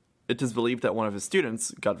it is believed that one of his students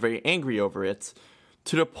got very angry over it,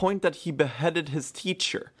 to the point that he beheaded his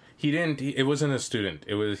teacher. It wasn't a student.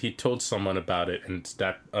 He told someone about it, and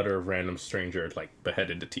that other random stranger like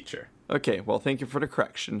beheaded the teacher. Okay, well, thank you for the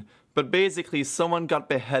correction. But basically, someone got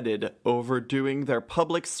beheaded over doing their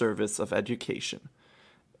public service of education.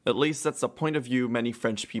 At least that's the point of view many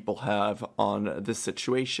French people have on this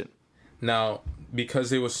situation. Now, because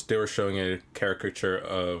they were showing a caricature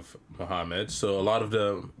of Muhammad, so a lot of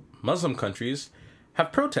the Muslim countries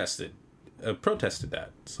have protested that.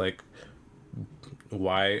 It's like,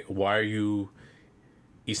 why are you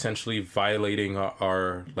essentially violating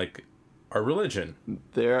our religion?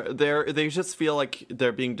 They just feel like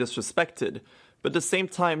they're being disrespected. But at the same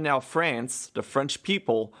time now, France, the French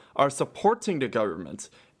people, are supporting the government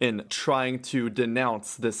in trying to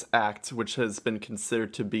denounce this act, which has been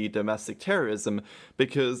considered to be domestic terrorism,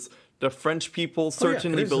 because the French people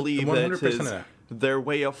certainly believe that it is their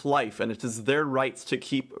way of life, and it is their right to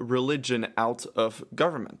keep religion out of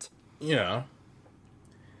government. Yeah.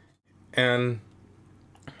 And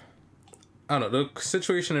I don't know, the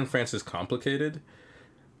situation in France is complicated,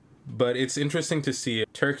 but it's interesting to see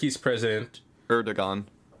Turkey's president Erdogan.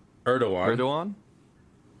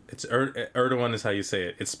 It's Erdogan is how you say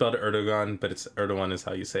it. It's spelled Erdogan, but it's Erdogan is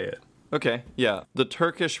how you say it. Okay, yeah. The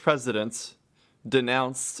Turkish president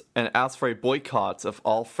denounced and asked for a boycott of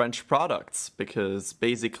all French products because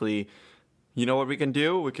basically, you know what we can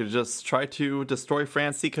do? We could just try to destroy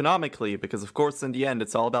France economically because, of course, in the end,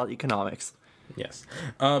 it's all about economics. Yes.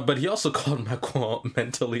 But he also called Macron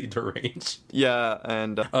mentally deranged. Yeah,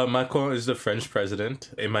 and... Macron is the French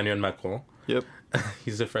president, Emmanuel Macron. Yep.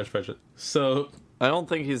 He's the French president. So... I don't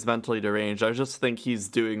think he's mentally deranged. I just think he's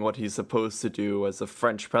doing what he's supposed to do as a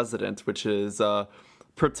French president, which is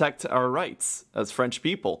protect our rights as French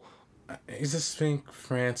people. I just think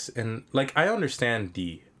France and... Like, I understand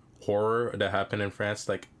the horror that happened in France.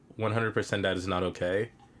 Like, 100% that is not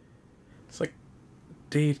okay. It's like,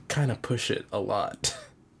 they kind of push it a lot.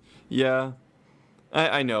 Yeah.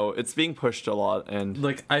 I know. It's being pushed a lot, and...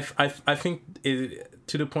 Like, I think it,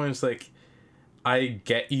 to the point, it's like... I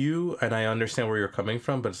get you, and I understand where you're coming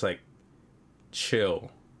from, but it's like, chill.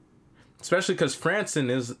 Especially because France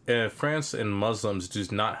and Muslims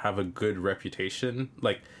does not have a good reputation.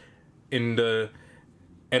 Like, and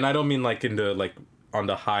I don't mean like on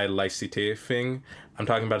the high laïcité thing. I'm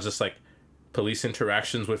talking about just like police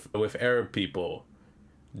interactions with Arab people,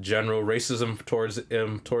 general racism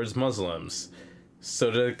towards Muslims.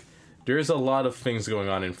 So there's a lot of things going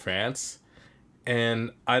on in France. And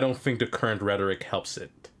I don't think the current rhetoric helps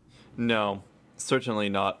it. No, certainly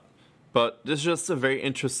not. But it's just a very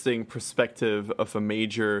interesting perspective of a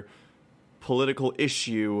major political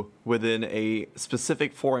issue within a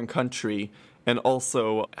specific foreign country, and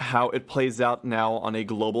also how it plays out now on a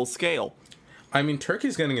global scale. I mean,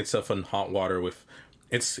 Turkey's getting itself in hot water with...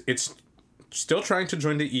 It's still trying to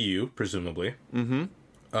join the EU, presumably.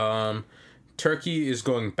 Mm-hmm. Turkey is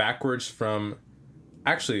going backwards from...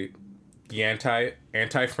 Actually... the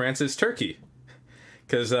anti-France is Turkey,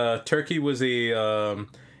 because Turkey was a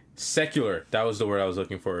secular. That was the word I was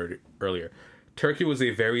looking for earlier. Turkey was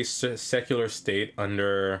a very secular state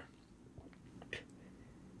under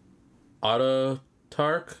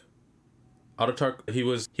Ataturk. He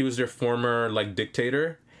was their former like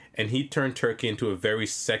dictator, and he turned Turkey into a very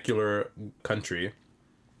secular country.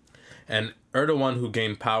 And Erdogan, who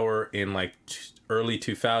gained power in like early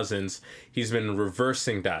 2000s, he's been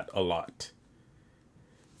reversing that a lot.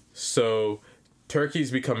 So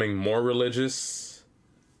Turkey's becoming more religious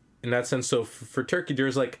in that sense. So for Turkey,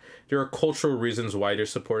 there are cultural reasons why they're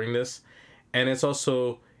supporting this. And it's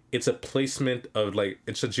a placement of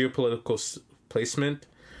it's a geopolitical placement.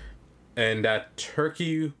 And that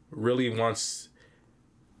Turkey really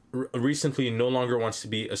recently no longer wants to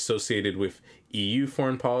be associated with EU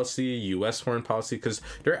foreign policy, US foreign policy, because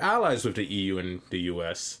they're allies with the EU and the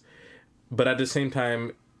US. But at the same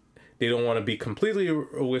time, they don't want to be completely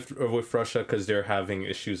with Russia because they're having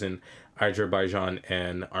issues in Azerbaijan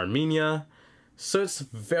and Armenia. So it's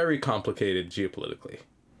very complicated geopolitically.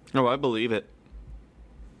 Oh, I believe it.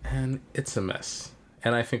 And it's a mess.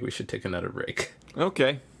 And I think we should take another break.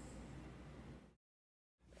 Okay.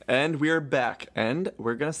 And we're back, and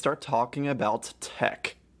we're going to start talking about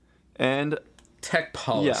tech. And tech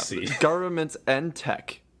policy. Yeah, government and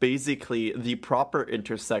tech. Basically, the proper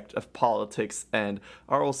intersect of politics and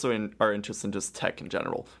are interested in just tech in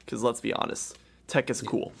general. Because let's be honest, tech is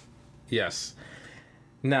cool. Yes.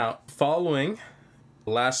 Now, following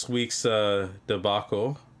last week's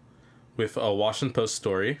debacle with a Washington Post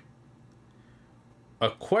story, a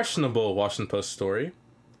questionable Washington Post story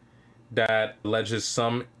that alleges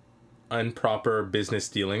some improper business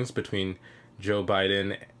dealings between Joe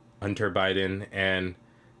Biden, Hunter Biden, and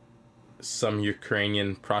some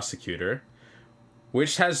Ukrainian prosecutor,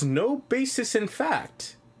 which has no basis in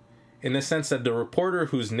fact, in the sense that the reporter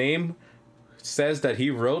whose name says that he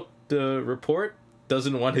wrote the report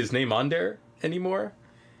doesn't want his name on there anymore.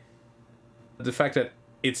 The fact that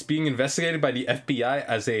it's being investigated by the FBI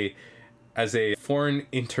as a foreign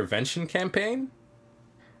intervention campaign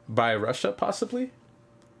by Russia, possibly.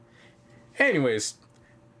 Anyways,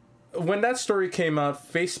 when that story came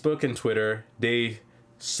out, Facebook and Twitter, they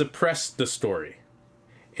suppressed the story.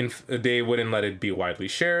 They wouldn't let it be widely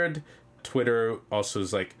shared. Twitter also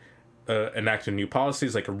is like enacted new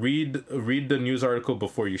policies, like read the news article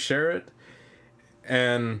before you share it.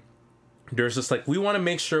 And there's just like, we want to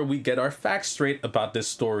make sure we get our facts straight about this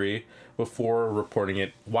story before reporting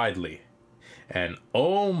it widely. And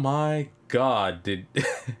oh my God, did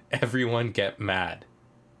everyone get mad.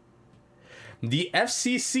 The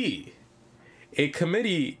FCC, a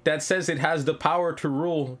committee that says it has the power to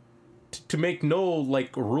rule, to make no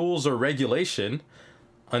like rules or regulation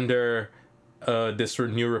under this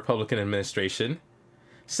new Republican administration,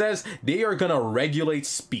 says they are gonna regulate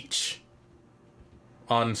speech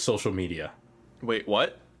on social media. Wait,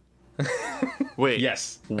 what? Wait.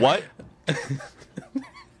 Yes. What?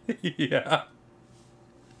 Yeah.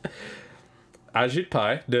 Ajit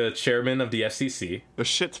Pai, the chairman of the FCC, The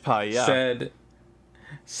shit pie, yeah. said,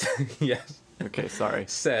 yes, Okay, sorry.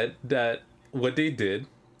 said that what they did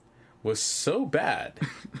was so bad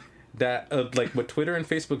that, like, what Twitter and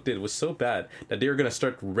Facebook did was so bad that they were going to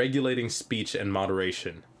start regulating speech and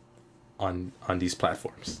moderation on these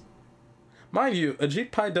platforms. Mind you,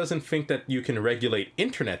 Ajit Pai doesn't think that you can regulate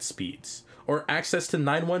internet speeds or access to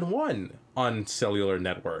 911 on cellular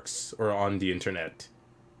networks or on the internet.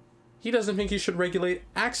 He doesn't think you should regulate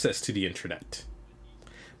access to the internet.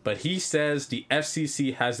 But he says the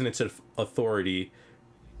FCC has in its authority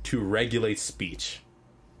to regulate speech.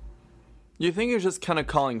 You think you're just kind of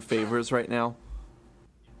calling favors right now?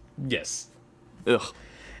 Yes. Ugh.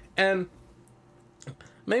 And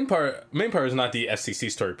main part is not the FCC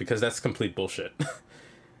story, because that's complete bullshit.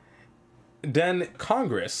 Then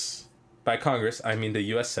Congress, by Congress, I mean the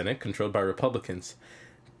US Senate, controlled by Republicans,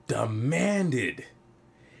 demanded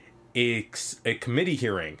a committee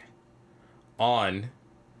hearing on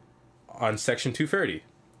Section 230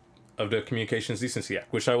 of the Communications Decency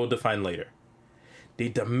Act, which I will define later. They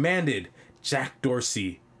demanded Jack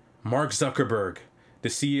Dorsey, Mark Zuckerberg, the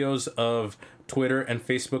CEOs of Twitter and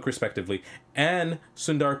Facebook respectively, and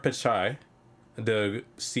Sundar Pichai, the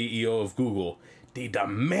CEO of Google, they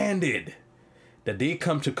demanded that they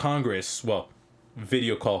come to Congress, well,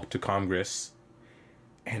 video call to Congress,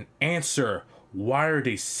 and answer why are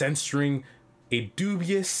they censoring a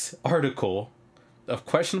dubious article of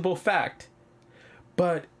questionable fact,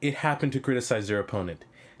 but it happened to criticize their opponent.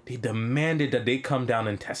 They demanded that they come down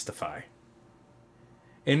and testify.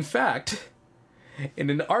 In fact, in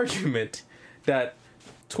an argument that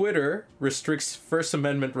Twitter restricts First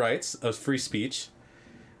Amendment rights of free speech,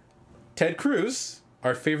 Ted Cruz,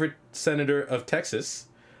 our favorite senator of Texas,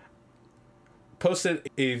 posted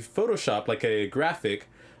a Photoshop, like a graphic,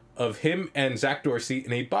 of him and Jack Dorsey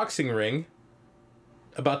in a boxing ring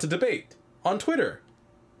about to debate on Twitter.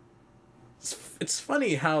 It's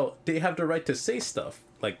funny how they have the right to say stuff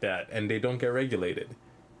like that and they don't get regulated.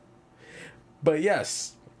 But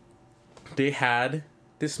yes, they had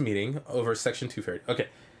this meeting over Section 230. Okay,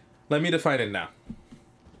 let me define it now.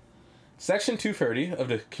 Section 230 of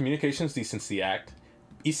the Communications Decency Act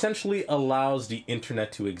essentially allows the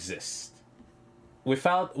internet to exist.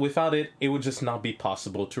 Without it, it would just not be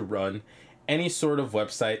possible to run any sort of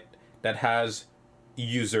website that has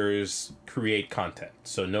users create content.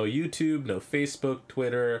 So no YouTube, no Facebook,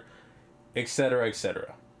 Twitter, etc.,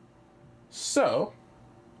 etc. So,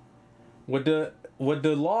 what the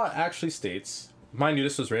law actually states, mind you,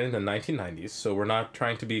 this was written in the 1990s, so we're not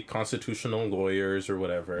trying to be constitutional lawyers or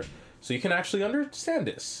whatever, so you can actually understand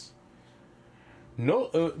this. No,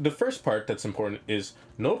 the first part that's important is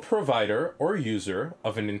no provider or user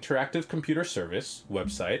of an interactive computer service,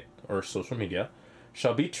 website, or social media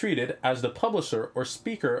shall be treated as the publisher or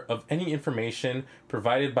speaker of any information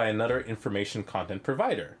provided by another information content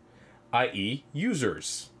provider, i.e.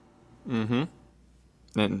 users. Mm-hmm.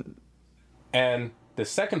 And the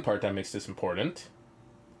second part that makes this important: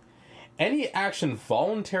 any action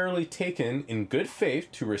voluntarily taken in good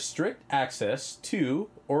faith to restrict access to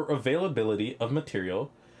or availability of material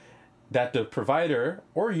that the provider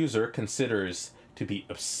or user considers to be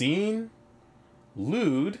obscene,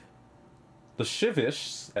 lewd,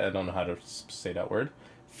 lascivious, I don't know how to say that word,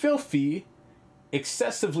 filthy,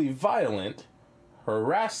 excessively violent,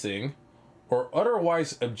 harassing, or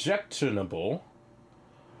otherwise objectionable,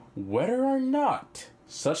 whether or not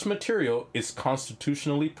such material is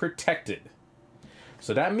constitutionally protected.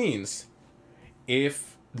 So that means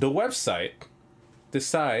if the website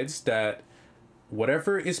decides that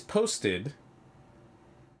whatever is posted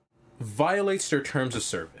violates their terms of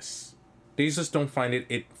service, they just don't find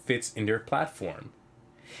it fits in their platform,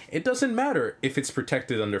 it doesn't matter if it's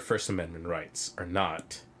protected under First Amendment rights or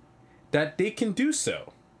not, that they can do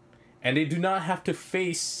so. And they do not have to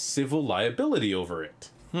face civil liability over it.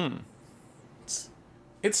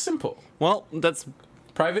 It's simple. Well, that's...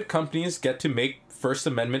 Private companies get to make First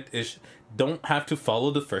Amendment don't have to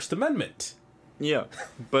follow the First Amendment. Yeah,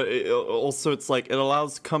 but it's like it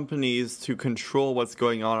allows companies to control what's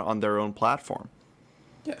going on their own platform.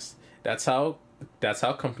 Yes, that's how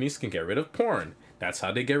companies can get rid of porn. That's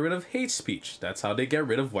how they get rid of hate speech. That's how they get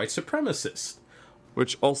rid of white supremacists.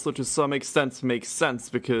 Which also to some extent makes sense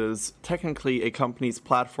because technically a company's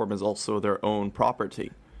platform is also their own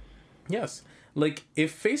property. Yes. Like,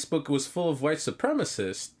 if Facebook was full of white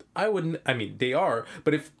supremacists, they are,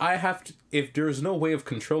 but if there's no way of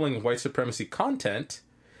controlling white supremacy content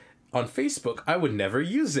on Facebook, I would never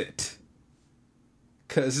use it.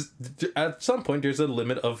 Because at some point, there's a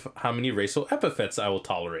limit of how many racial epithets I will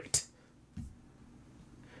tolerate.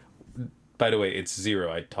 By the way, it's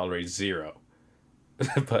 0. I tolerate 0.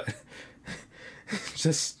 But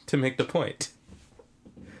just to make the point.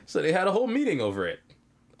 So they had a whole meeting over it.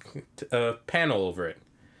 A panel over it.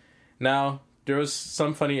 Now, there was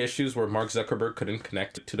some funny issues where Mark Zuckerberg couldn't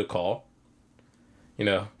connect to the call. You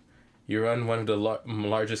know, you run one of the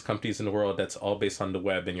largest companies in the world that's all based on the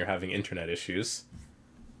web and you're having internet issues.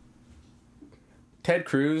 Ted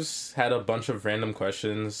Cruz had a bunch of random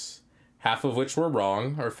questions, half of which were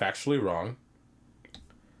wrong or factually wrong.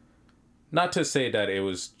 Not to say that it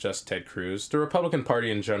was just Ted Cruz. The Republican Party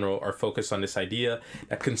in general are focused on this idea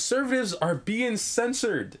that conservatives are being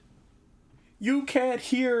censored. You can't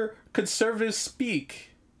hear conservatives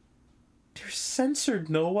speak. They're censored,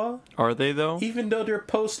 Noah. Are they, though? Even though their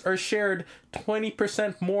posts are shared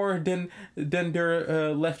 20% more than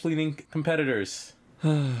their left-leaning competitors.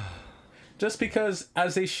 Just because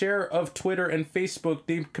as a share of Twitter and Facebook,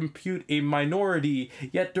 they compute a minority,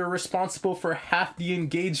 yet they're responsible for half the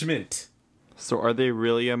engagement. So are they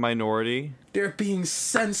really a minority? They're being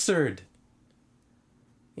censored.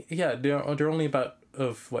 Yeah, they're only about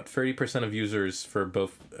 30% of users for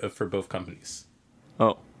both companies.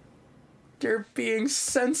 Oh. They're being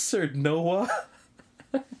censored, Noah.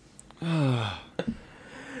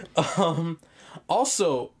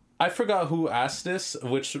 Also, I forgot who asked this,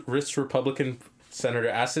 which rich Republican senator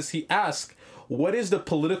asked this. He asked, what is the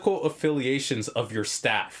political affiliations of your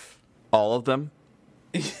staff? All of them?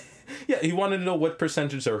 Yeah, he wanted to know what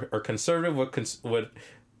percentage are conservative, what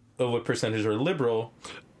percentage are liberal.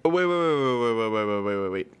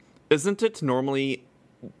 Wait. Isn't it normally...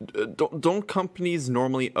 Don't companies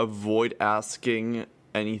normally avoid asking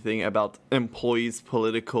anything about employees'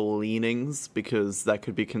 political leanings because that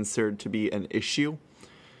could be considered to be an issue?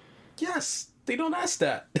 Yes, they don't ask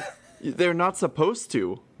that. They're not supposed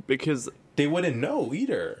to because... They wouldn't know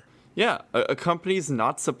either. Yeah, a company's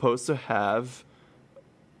not supposed to have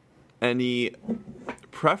any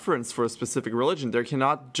preference for a specific religion. They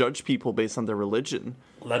cannot judge people based on their religion.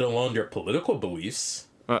 Let alone their political beliefs.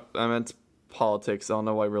 I meant politics. I don't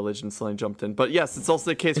know why religion suddenly jumped in. But yes, it's also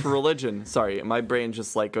the case for religion. Sorry, my brain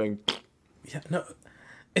just like going... Yeah, no.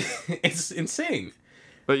 It's insane.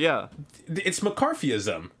 But yeah. It's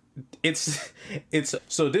McCarthyism. It's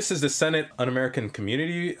so this is the Senate Un-American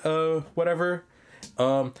Community, whatever.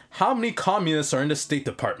 How many communists are in the State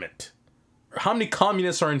Department? How many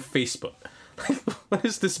communists are in Facebook? Like, what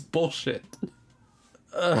is this bullshit?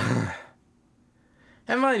 And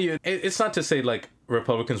mind you, it's not to say, like,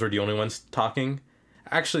 Republicans were the only ones talking.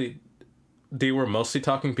 Actually, they were mostly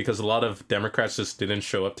talking because a lot of Democrats just didn't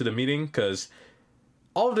show up to the meeting because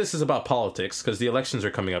all of this is about politics because the elections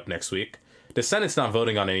are coming up next week. The Senate's not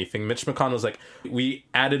voting on anything. Mitch McConnell's like, we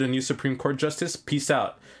added a new Supreme Court justice. Peace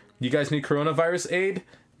out. You guys need coronavirus aid?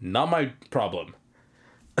 Not my problem.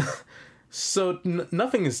 So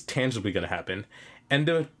nothing is tangibly going to happen. And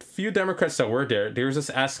the few Democrats that were there, they were just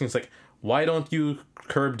asking, it's like, why don't you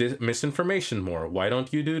curb misinformation more? Why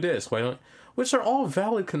don't you do this? Which are all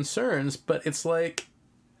valid concerns, but it's like,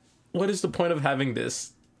 what is the point of having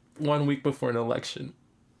this 1 week before an election?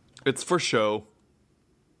 It's for show.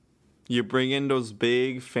 You bring in those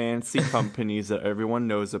big, fancy companies that everyone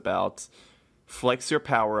knows about, flex your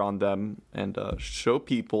power on them, and show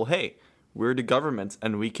people, hey, we're the government,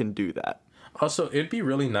 and we can do that. Also, it'd be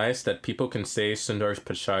really nice that people can say Sundar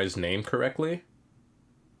Pichai's name correctly.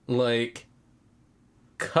 Like,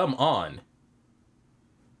 come on.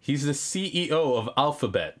 He's the CEO of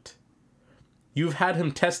Alphabet. You've had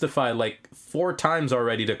him testify like 4 times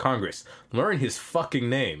already to Congress. Learn his fucking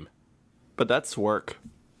name. But that's work.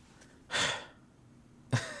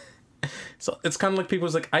 So it's kind of like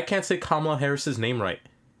people's like, I can't say Kamala Harris's name right.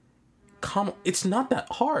 It's not that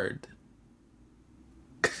hard.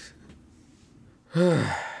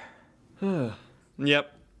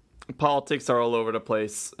 Yep. Politics are all over the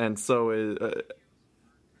place, and so is...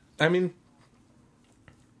 I mean,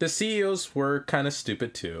 the CEOs were kind of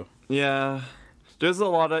stupid too. Yeah. There's a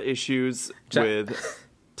lot of issues with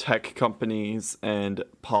tech companies and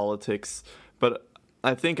politics, but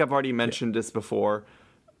I think I've already mentioned this before.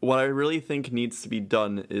 What I really think needs to be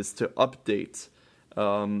done is to update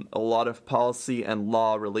a lot of policy and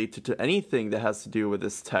law related to anything that has to do with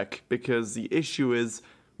this tech, because the issue is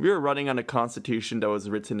we are running on a constitution that was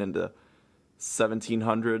written in the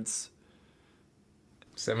 1700s.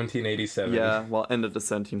 1787. Yeah, well, end of the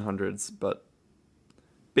 1700s, but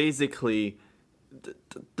basically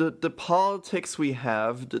the politics we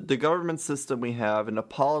have, the government system we have, and the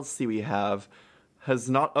policy we have has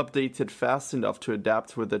not updated fast enough to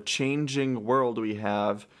adapt with the changing world we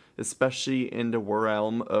have, especially in the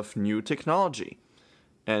realm of new technology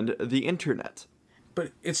and the internet.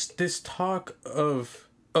 But it's this talk of...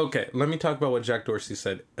 Okay, let me talk about what Jack Dorsey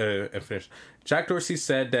said and finish. Jack Dorsey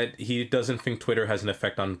said that he doesn't think Twitter has an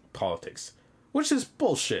effect on politics, which is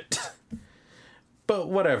bullshit. But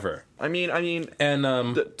whatever. I mean,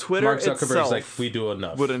 and Twitter Mark Zuckerberg's itself like, we do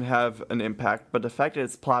enough. Wouldn't have an impact, but the fact that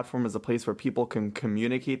its platform is a place where people can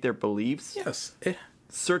communicate their beliefs, yes,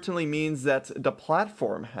 certainly means that the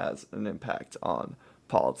platform has an impact on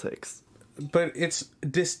politics. But it's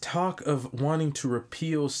this talk of wanting to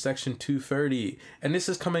repeal Section 230, and this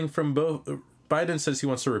is coming from both. Biden says he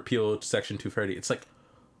wants to repeal Section 230. It's like,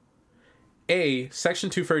 Section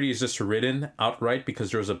 230 is just written outright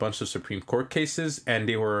because there was a bunch of Supreme Court cases and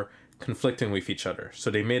they were conflicting with each other.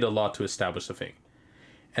 So they made a law to establish a thing.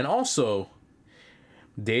 And also,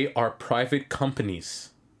 they are private companies.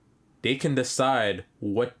 They can decide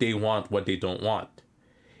what they want, what they don't want.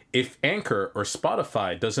 If Anchor or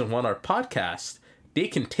Spotify doesn't want our podcast, they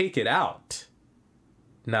can take it out.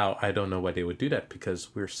 Now, I don't know why they would do that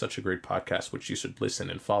because we're such a great podcast, which you should listen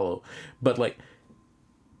and follow. But like,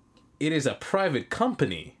 it is a private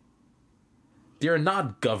company. They're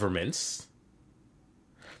not governments.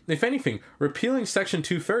 If anything, repealing Section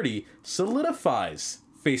 230 solidifies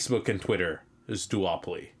Facebook and Twitter as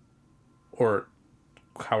duopoly. Or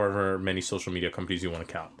however many social media companies you want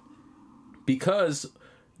to count. Because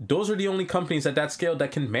those are the only companies at that scale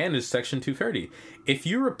that can manage Section 230. If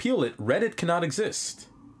you repeal it, Reddit cannot exist.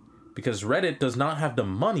 Because Reddit does not have the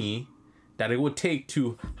money that it would take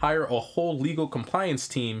to hire a whole legal compliance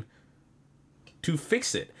team to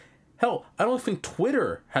fix it. Hell, I don't think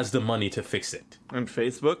Twitter has the money to fix it. And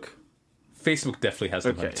Facebook? Facebook definitely has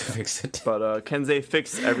the money to fix it. But can they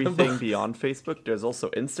fix everything beyond Facebook? There's also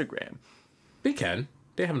Instagram. They can.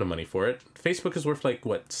 They have the money for it. Facebook is worth like,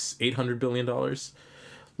 what, $800 billion?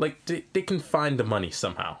 Like, they can find the money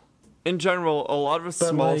somehow. In general, a lot of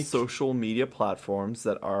small social media platforms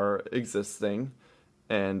that are existing,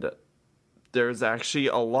 and there's actually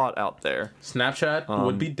a lot out there. Snapchat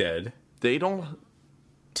would be dead. They don't...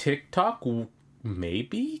 TikTok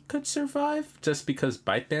maybe could survive just because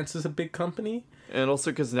ByteDance is a big company. And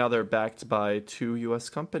also because now they're backed by 2 U.S.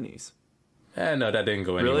 companies. No, that didn't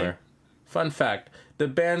go anywhere. Really? Fun fact, the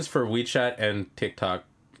bans for WeChat and TikTok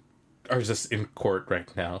are just in court right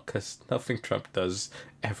now because nothing Trump does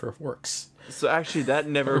ever works. So actually that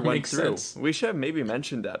never went through. Sense. We should have maybe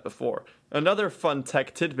mentioned that before. Another fun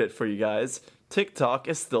tech tidbit for you guys. TikTok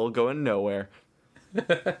is still going nowhere.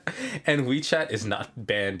 And WeChat is not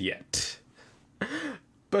banned yet.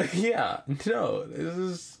 But yeah, no,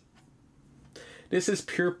 this is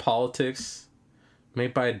pure politics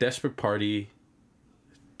made by a desperate party,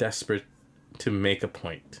 desperate to make a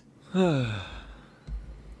point. And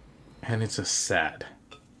it's just sad.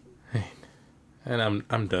 And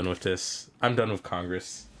I'm done with this. I'm done with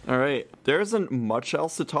Congress. All right, there isn't much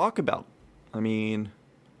else to talk about. I mean,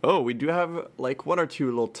 we do have like 1 or 2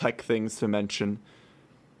 little tech things to mention.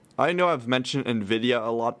 I know I've mentioned Nvidia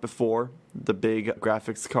a lot before, the big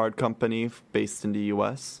graphics card company based in the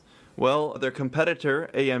US. Well, their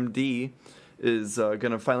competitor, AMD, is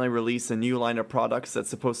going to finally release a new line of products that's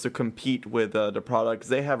supposed to compete with the products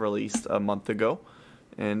they have released a month ago.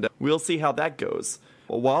 And we'll see how that goes.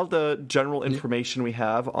 While the general information we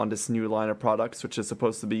have on this new line of products, which is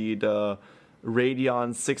supposed to be the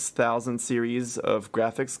Radeon 6000 series of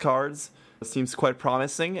graphics cards, seems quite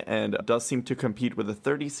promising and does seem to compete with the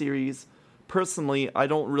 30 series, personally, I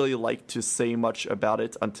don't really like to say much about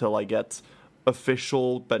it until I get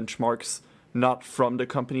official benchmarks, not from the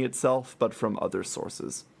company itself, but from other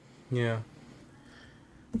sources. Yeah.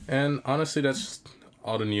 And honestly, that's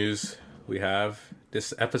all the news we have.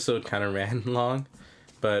 This episode kind of ran long,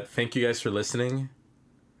 but thank you guys for listening.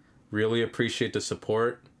 Really appreciate the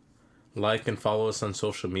support. Like and follow us on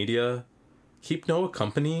social media. Keep Noah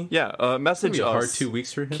company. Yeah, message It's gonna be a hard us. 2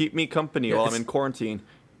 weeks for him. Keep me company while I'm in quarantine.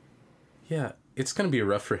 Yeah, it's gonna be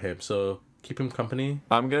rough for him, so keep him company.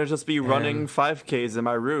 I'm gonna just be running 5Ks in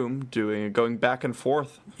my room, going back and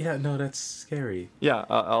forth. Yeah, no, that's scary. Yeah,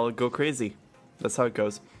 I'll go crazy. That's how it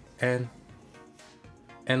goes. And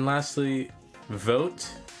lastly, vote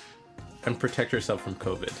and protect yourself from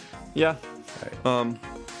COVID. Yeah. All right.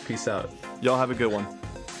 Peace out. Y'all have a good one.